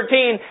 12 and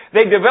 13,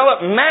 they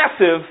develop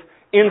massive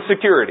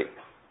insecurity.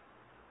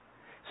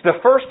 It's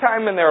the first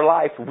time in their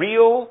life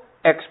real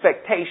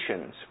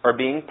expectations are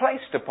being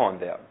placed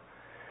upon them.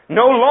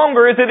 No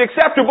longer is it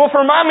acceptable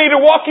for mommy to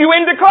walk you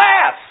into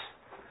class.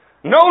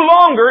 No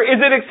longer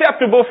is it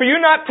acceptable for you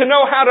not to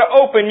know how to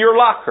open your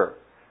locker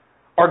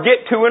or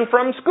get to and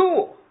from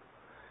school.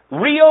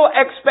 Real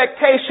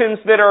expectations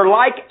that are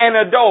like an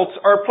adult's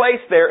are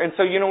placed there. And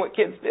so you know what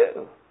kids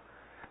do?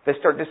 They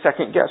start to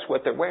second guess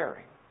what they're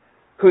wearing,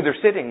 who they're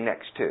sitting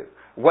next to,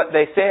 what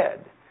they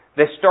said.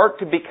 They start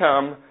to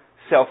become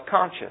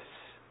self-conscious.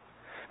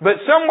 But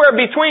somewhere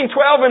between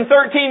 12 and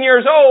 13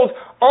 years old,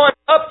 on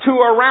up to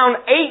around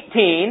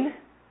 18,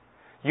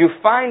 you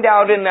find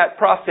out in that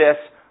process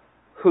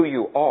who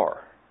you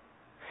are.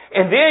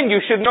 And then you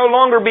should no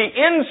longer be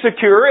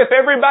insecure if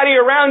everybody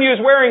around you is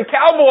wearing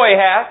cowboy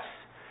hats.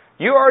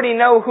 You already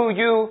know who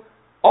you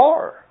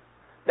are.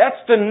 That's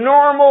the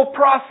normal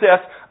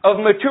process of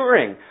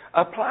maturing.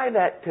 Apply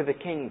that to the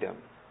kingdom.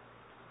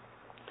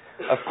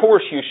 Of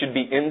course, you should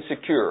be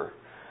insecure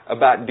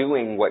about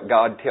doing what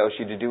God tells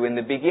you to do in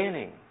the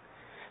beginning.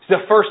 It's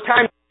the first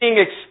time being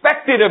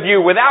expected of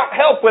you without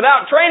help,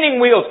 without training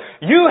wheels.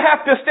 You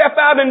have to step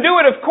out and do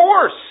it, of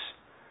course.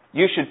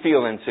 You should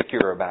feel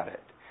insecure about it.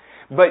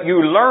 But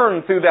you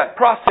learn through that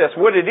process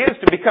what it is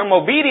to become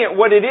obedient,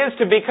 what it is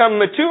to become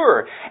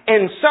mature.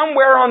 And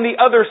somewhere on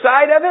the other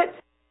side of it,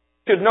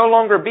 should no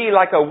longer be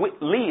like a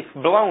leaf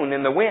blown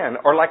in the wind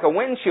or like a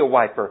windshield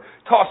wiper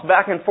tossed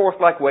back and forth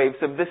like waves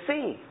of the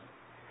sea.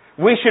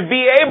 We should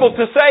be able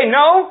to say,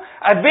 no,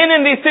 I've been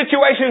in these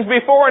situations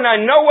before and I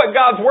know what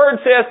God's Word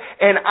says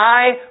and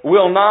I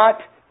will not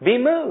be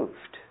moved.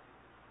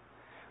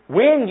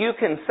 When you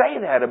can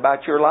say that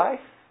about your life,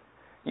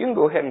 you can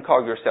go ahead and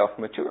call yourself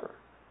mature.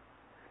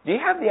 Do you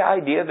have the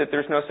idea that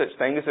there's no such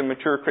thing as a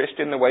mature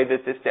Christian the way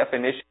that this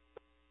definition?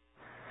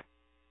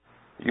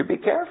 You be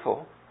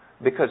careful,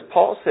 because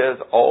Paul says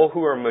all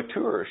who are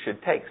mature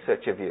should take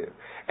such of you.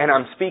 And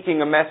I'm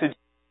speaking a message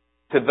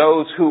to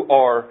those who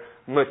are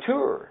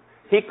mature.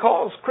 He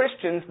calls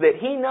Christians that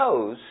he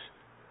knows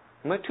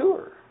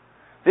mature.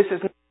 This is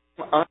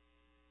not a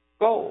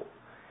goal.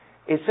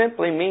 It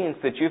simply means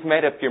that you've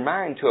made up your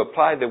mind to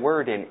apply the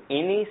Word in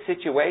any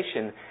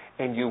situation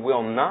and you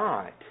will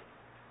not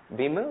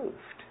be moved.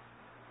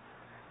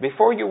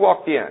 Before you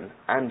walked in,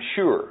 I'm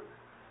sure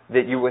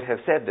that you would have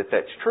said that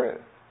that's true.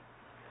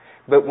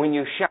 But when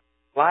you shine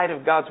the light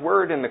of God's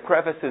Word in the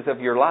crevices of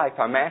your life,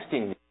 I'm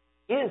asking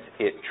you, is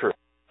it true?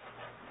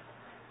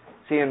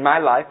 See, in my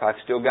life, I've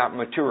still got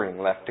maturing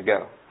left to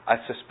go. I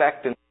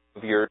suspect in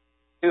some of yours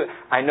do.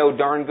 I know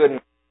darn good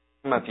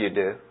some of you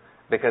do,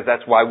 because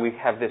that's why we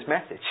have this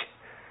message.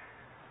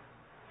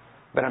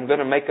 But I'm going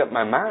to make up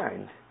my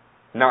mind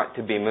not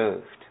to be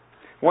moved.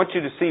 I want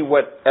you to see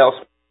what else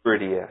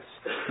maturity is.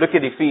 Look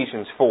at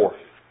Ephesians 4.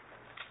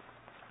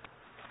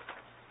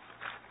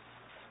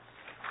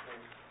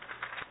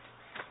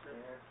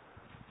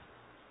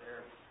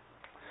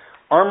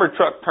 Armored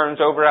truck turns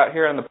over out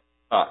here in the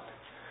lot.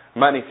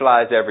 Money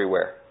flies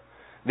everywhere.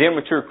 The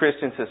immature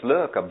Christian says,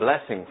 look, a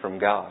blessing from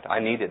God. I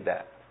needed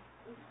that.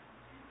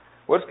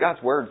 What does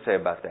God's Word say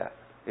about that?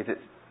 Is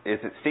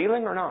it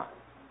stealing or not?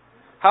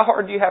 How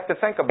hard do you have to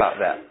think about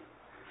that?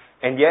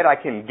 And yet I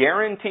can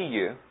guarantee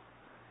you,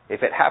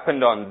 if it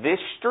happened on this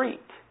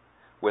street,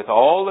 with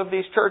all of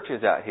these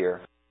churches out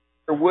here,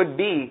 there would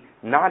be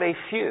not a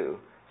few,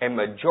 a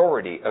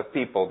majority of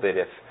people that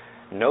if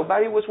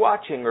nobody was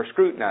watching or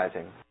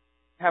scrutinizing,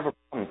 have a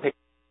problem picking.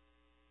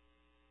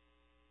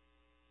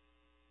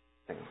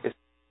 It's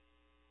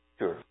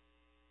sure.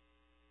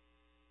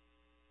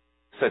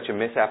 Such a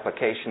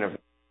misapplication of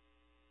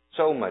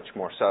so much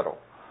more subtle.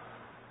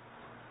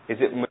 Is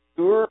it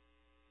mature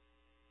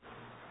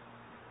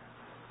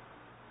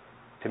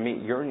to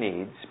meet your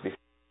needs before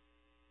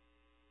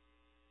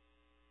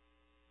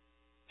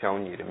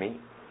shown you to meet?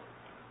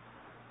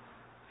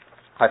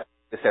 I do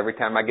this every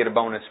time I get a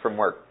bonus from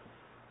work.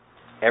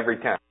 Every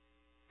time.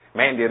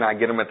 Mandy and I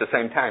get them at the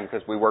same time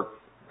because we work,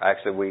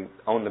 actually we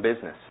own the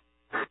business.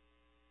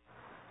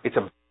 It's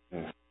a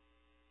burden.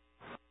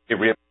 It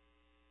really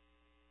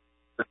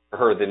for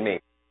her than me.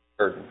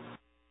 Burden.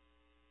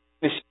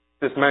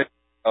 This money,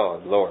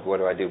 oh Lord, what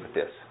do I do with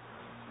this?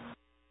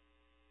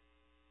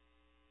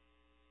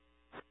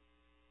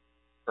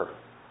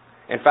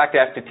 In fact,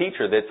 I have to teach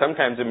her that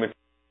sometimes it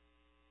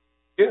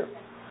do.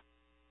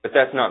 But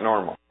that's not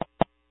normal.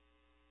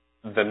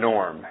 The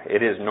norm.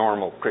 It is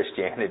normal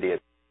Christianity.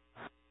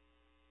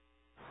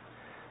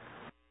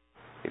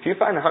 If you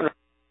find 100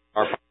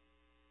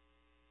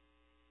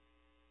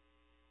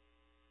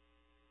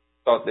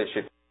 thought that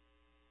should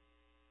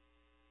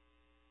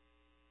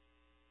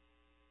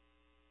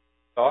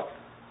thought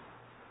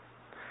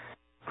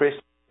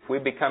Christians, if we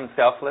become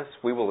selfless,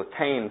 we will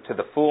attain to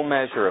the full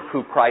measure of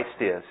who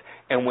Christ is.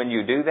 And when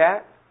you do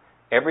that,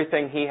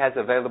 everything He has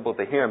available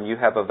to Him, you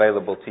have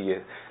available to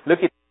you. Look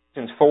at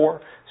Ephesians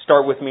 4.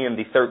 Start with me in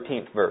the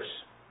 13th verse.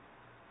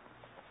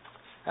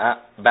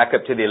 Back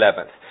up to the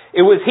 11th.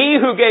 It was He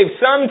who gave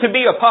some to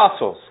be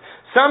apostles,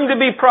 some to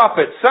be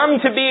prophets, some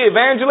to be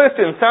evangelists,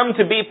 and some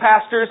to be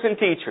pastors and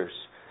teachers,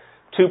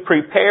 to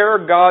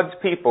prepare God's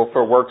people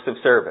for works of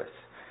service.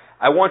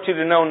 I want you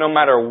to know, no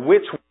matter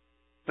which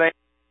thing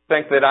you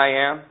think that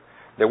I am,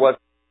 there was a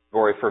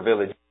category for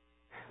village.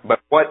 But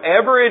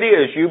whatever it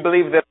is you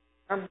believe that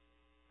I am,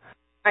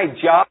 my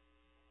job is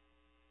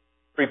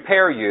to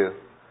prepare you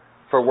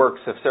for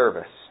works of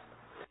service.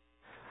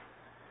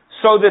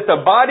 so that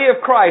the body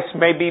of Christ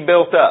may be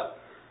built up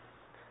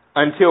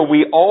until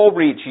we all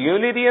reach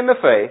unity in the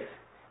faith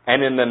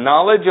and in the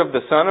knowledge of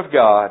the Son of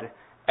God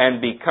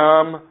and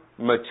become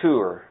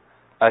mature,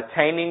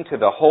 attaining to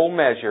the whole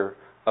measure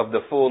of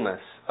the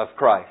fullness of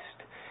Christ.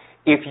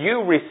 If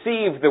you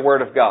receive the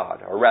Word of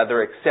God, or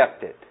rather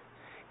accept it,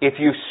 if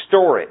you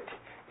store it,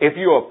 if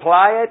you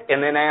apply it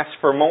and then ask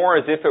for more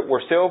as if it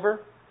were silver,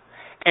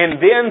 and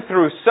then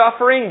through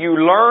suffering you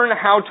learn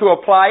how to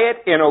apply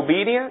it in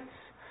obedience,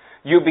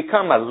 you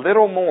become a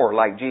little more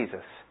like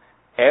Jesus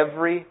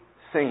every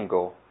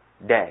single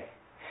day.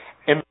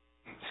 And,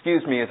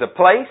 is a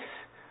place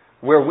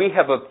where we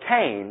have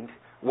obtained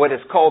what is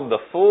called the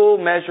full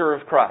measure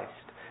of Christ.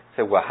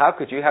 You say, well, how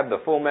could you have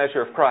the full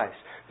measure of Christ?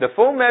 The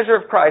full measure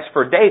of Christ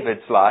for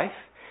David's life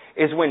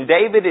is when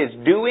David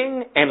is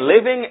doing and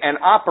living and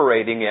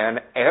operating in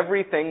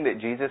everything that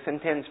Jesus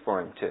intends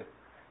for him to.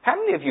 How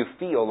many of you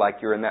feel like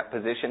you're in that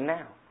position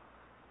now?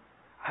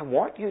 I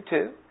want you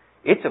to.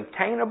 It's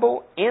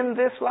obtainable in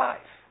this life.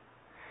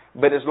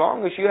 But as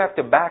long as you have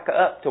to back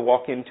up to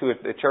walk into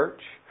the church,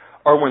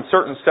 or when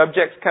certain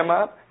subjects come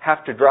up,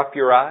 have to drop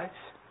your eyes,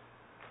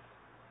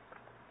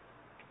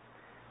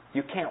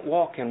 you can't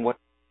walk in what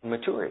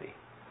maturity.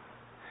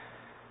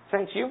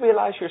 Saints, you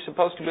realize you're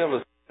supposed to be able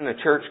to sit in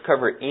the church,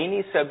 cover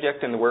any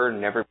subject in the Word,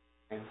 and never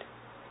be ashamed.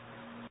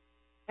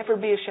 Never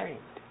be ashamed.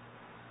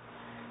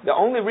 The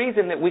only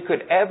reason that we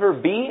could ever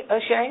be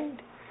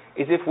ashamed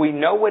is if we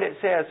know what it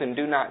says and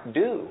do not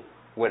do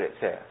what it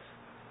says.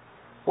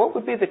 What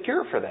would be the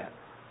cure for that?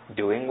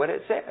 Doing what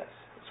it says.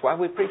 That's why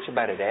we preach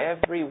about it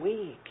every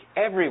week.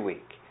 Every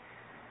week.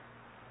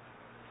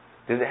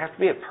 Does it have to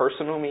be a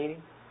personal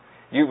meeting?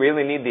 Do you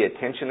really need the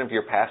attention of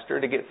your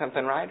pastor to get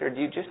something right? Or do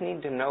you just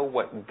need to know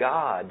what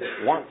God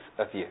wants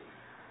of you?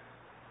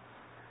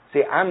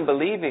 See, I'm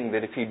believing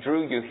that if He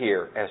drew you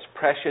here as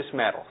precious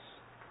metals,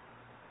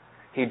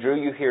 He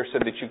drew you here so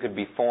that you could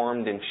be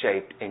formed and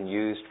shaped and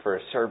used for a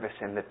service,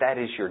 and that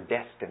is your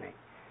destiny.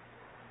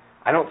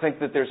 I don't think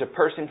that there's a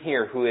person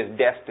here who is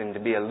destined to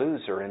be a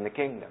loser in the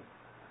kingdom.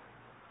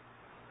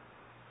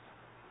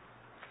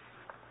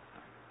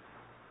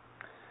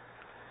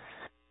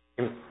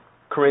 In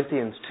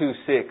Corinthians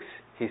 2:6,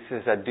 he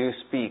says, I do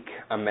speak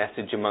a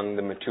message among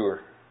the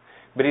mature.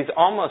 But he's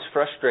almost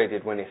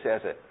frustrated when he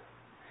says it.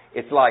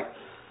 It's like,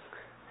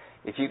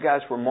 if you guys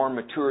were more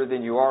mature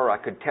than you are, I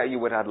could tell you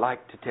what I'd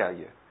like to tell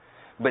you.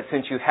 But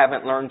since you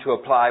haven't learned to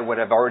apply what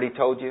I've already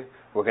told you,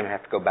 we're going to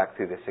have to go back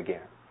through this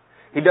again.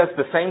 He does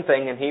the same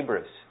thing in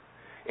Hebrews.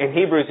 In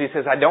Hebrews, he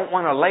says, I don't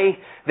want to lay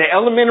the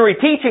elementary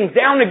teachings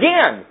down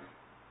again.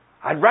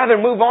 I'd rather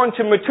move on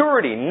to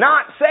maturity.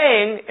 Not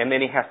saying, and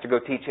then he has to go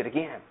teach it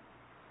again.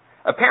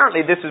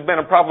 Apparently, this has been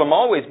a problem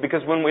always,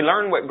 because when we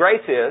learn what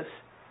grace is,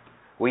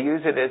 we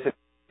use it as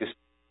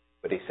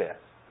what he says.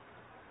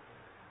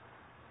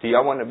 Do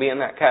y'all want to be in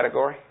that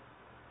category?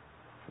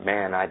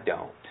 Man, I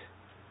don't.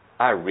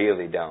 I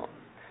really don't.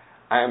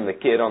 I am the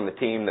kid on the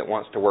team that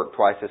wants to work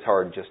twice as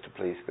hard just to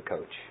please the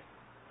coach.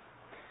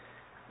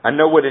 I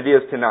know what it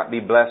is to not be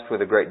blessed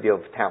with a great deal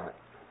of talent.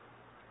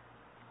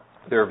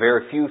 There are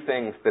very few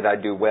things that I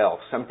do well.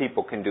 Some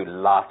people can do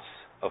lots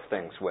of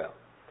things well.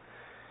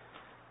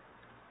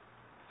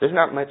 There's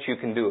not much you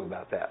can do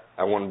about that.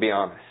 I want to be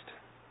honest.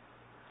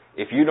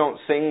 If you don't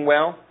sing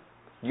well,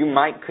 you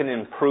might can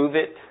improve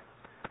it,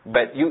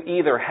 but you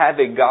either have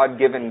a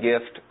God-given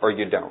gift or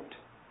you don't.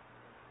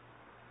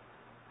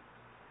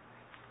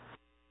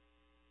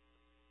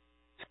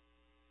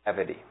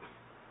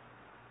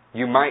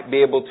 You might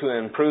be able to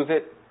improve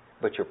it,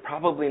 but you're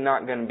probably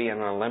not going to be an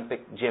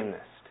Olympic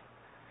gymnast.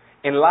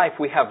 In life,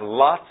 we have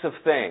lots of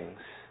things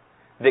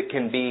that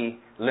can be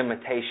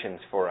limitations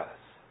for us.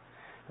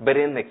 But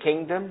in the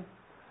kingdom,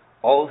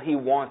 all He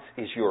wants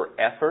is your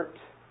effort,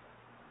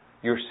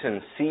 your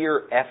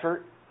sincere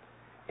effort,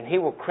 and He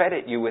will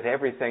credit you with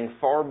everything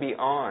far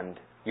beyond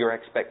your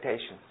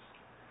expectations.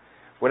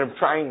 What I'm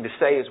trying to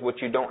say is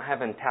what you don't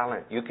have in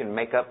talent, you can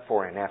make up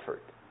for in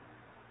effort.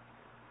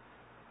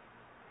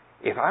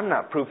 If I'm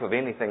not proof of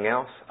anything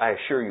else, I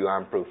assure you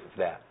I'm proof of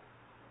that.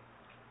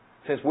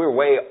 Since we're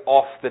way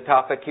off the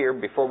topic here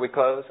before we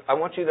close, I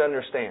want you to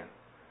understand.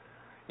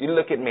 You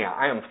look at me,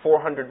 I am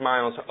 400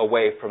 miles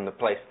away from the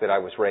place that I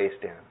was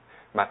raised in.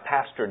 My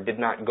pastor did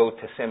not go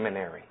to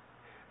seminary.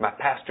 My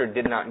pastor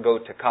did not go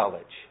to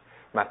college.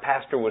 My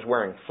pastor was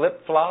wearing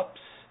flip-flops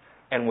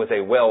and was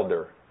a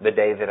welder the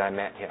day that I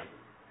met him.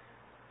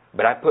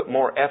 But I put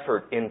more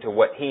effort into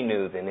what he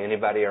knew than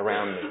anybody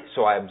around me,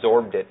 so I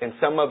absorbed it. And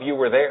some of you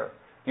were there.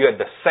 You had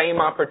the same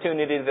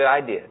opportunity that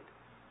I did.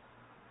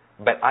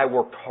 But I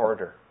worked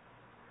harder.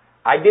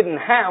 I didn't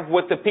have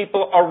what the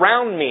people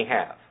around me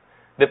have.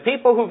 The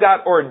people who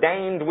got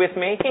ordained with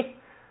me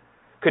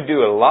could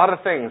do a lot of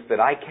things that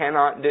I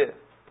cannot do.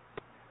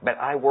 But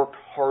I worked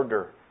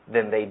harder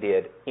than they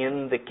did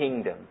in the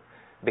kingdom,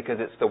 because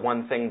it's the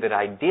one thing that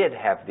I did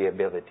have the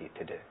ability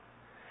to do.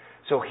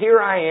 So here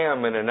I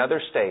am in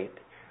another state,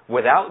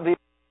 without the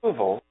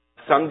approval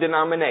of some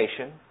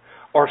denomination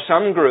or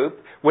some group,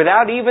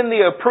 without even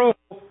the approval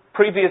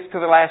previous to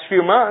the last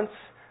few months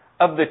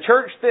of the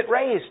church that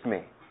raised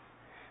me.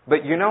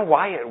 But you know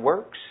why it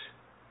works?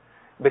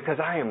 Because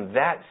I am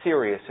that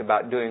serious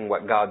about doing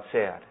what God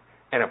said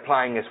and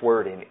applying His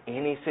Word in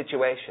any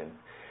situation.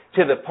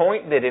 To the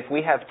point that if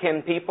we have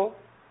 10 people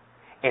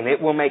and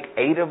it will make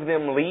 8 of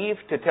them leave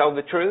to tell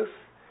the truth,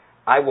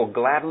 I will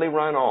gladly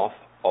run off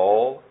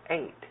all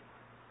 8.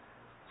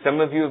 Some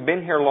of you have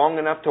been here long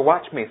enough to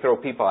watch me throw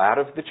people out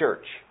of the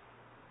church.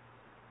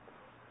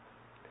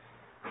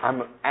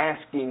 I'm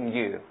asking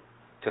you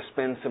to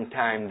spend some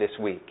time this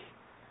week.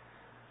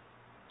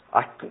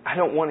 I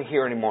don't want to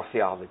hear any more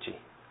theology.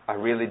 I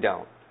really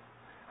don't.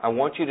 I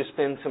want you to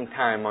spend some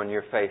time on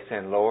your face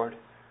saying, Lord,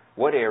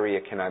 what area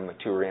can I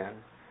mature in?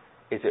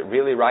 Is it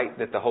really right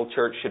that the whole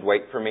church should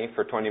wait for me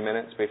for 20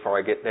 minutes before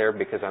I get there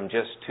because I'm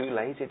just too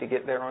lazy to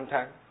get there on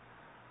time?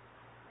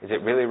 Is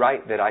it really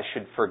right that I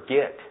should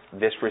forget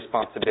this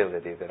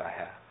responsibility that I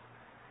have?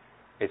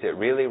 Is it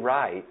really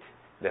right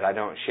that I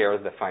don't share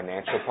the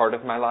financial part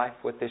of my life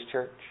with this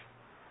church?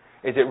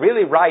 Is it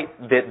really right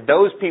that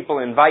those people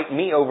invite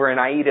me over and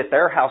I eat at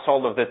their house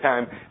all of the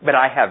time, but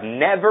I have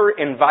never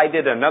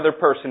invited another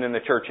person in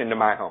the church into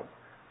my home?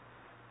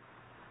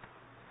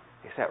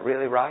 Is that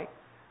really right?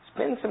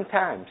 Spend some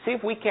time. See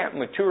if we can't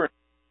mature in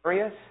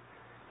areas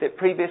that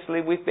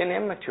previously we've been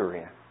immature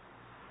in.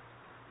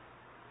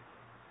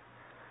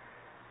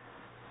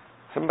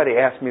 Somebody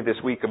asked me this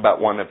week about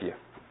one of you.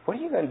 What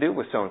are you going to do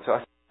with so-and-so? I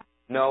said,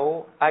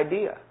 no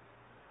idea.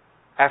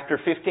 After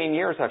 15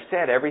 years, I've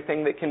said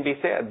everything that can be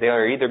said.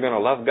 They're either going to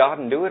love God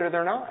and do it or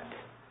they're not.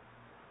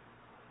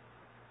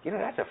 You know,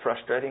 that's a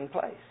frustrating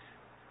place.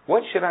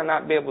 What should I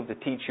not be able to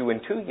teach you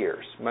in 2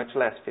 years, much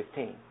less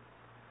 15?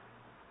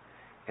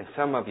 And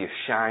some of you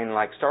shine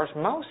like stars.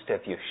 Most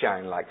of you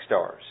shine like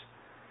stars.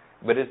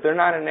 But is there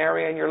not an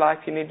area in your life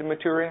you need to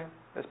mature in?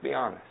 Let's be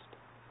honest.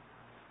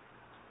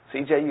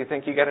 CJ, you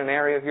think you got an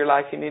area of your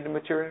life you need to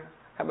mature in?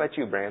 How about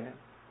you, Brandon?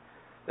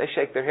 They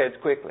shake their heads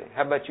quickly.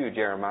 How about you,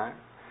 Jeremiah?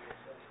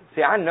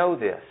 See, I know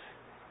this,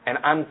 and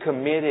I'm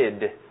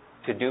committed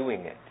to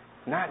doing it,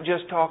 not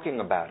just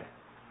talking about it.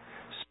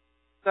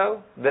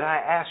 So that I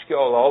ask you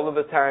all of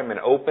the time and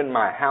open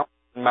my house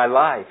and my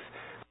life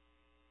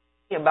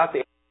about the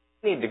areas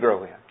I need to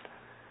grow in.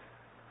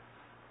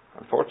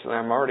 Unfortunately,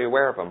 I'm already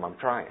aware of them. I'm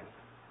trying.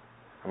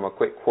 I'm going to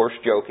quit coarse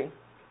joking.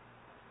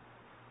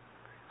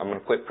 I'm going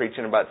to quit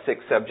preaching about 6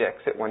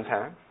 subjects at one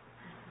time.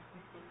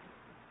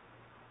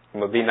 I'm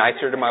going to be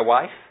nicer to my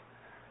wife.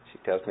 She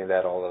tells me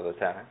that all of the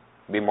time.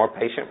 Be more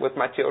patient with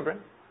my children.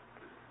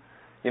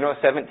 You know,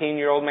 a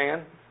 17-year-old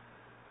man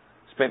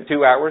spent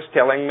 2 hours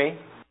telling me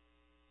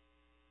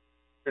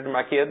to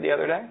my kid the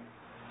other day.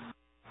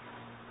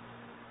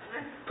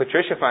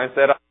 Patricia finds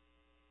that.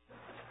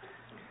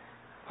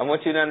 I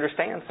want you to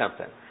understand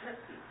something.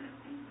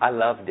 I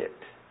loved it.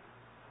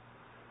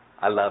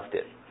 I loved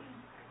it.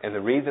 And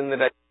the reason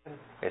that I did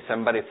is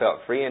somebody felt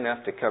free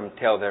enough to come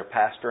tell their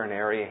pastor an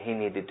area he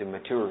needed to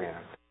mature in.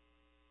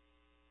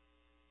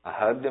 I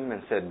hugged them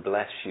and said,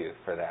 bless you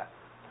for that.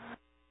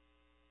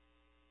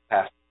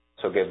 Pastor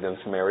also gave them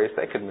some areas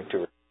they could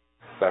mature in.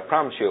 But I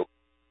promise you,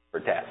 for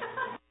that.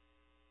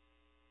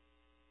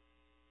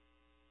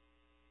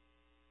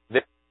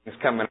 This is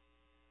coming.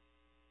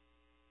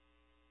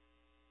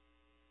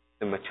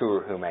 The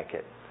mature who make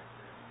it.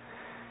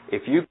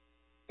 If you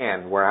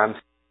can, where I'm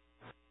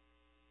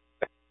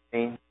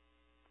seeing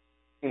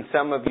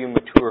some of you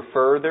mature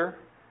further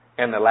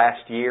in the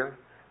last year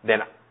than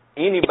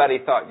anybody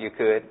thought you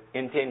could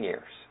in 10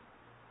 years.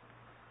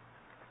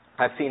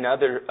 I've seen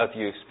other of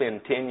you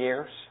spend 10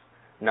 years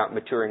not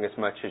maturing as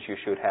much as you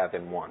should have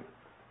in 1.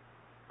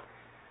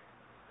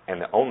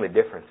 And the only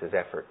difference is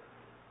effort,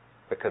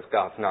 because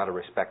God's not a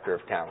respecter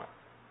of talent.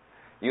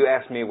 You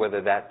ask me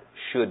whether that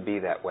should be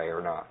that way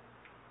or not.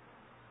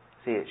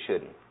 See, it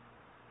shouldn't.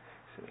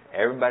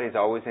 Everybody's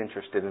always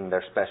interested in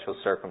their special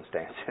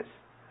circumstances.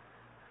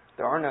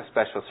 There are no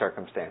special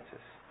circumstances.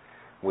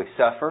 We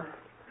suffer,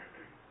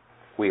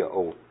 we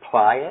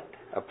apply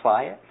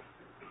it,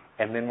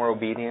 and then we're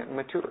obedient and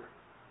mature.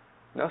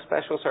 No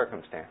special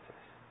circumstances.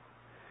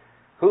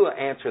 Who will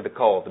answer the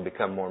call to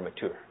become more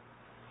mature?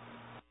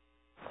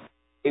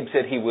 Abe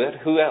said he would.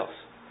 Who else?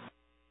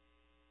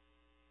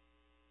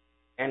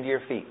 Stand to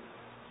your feet.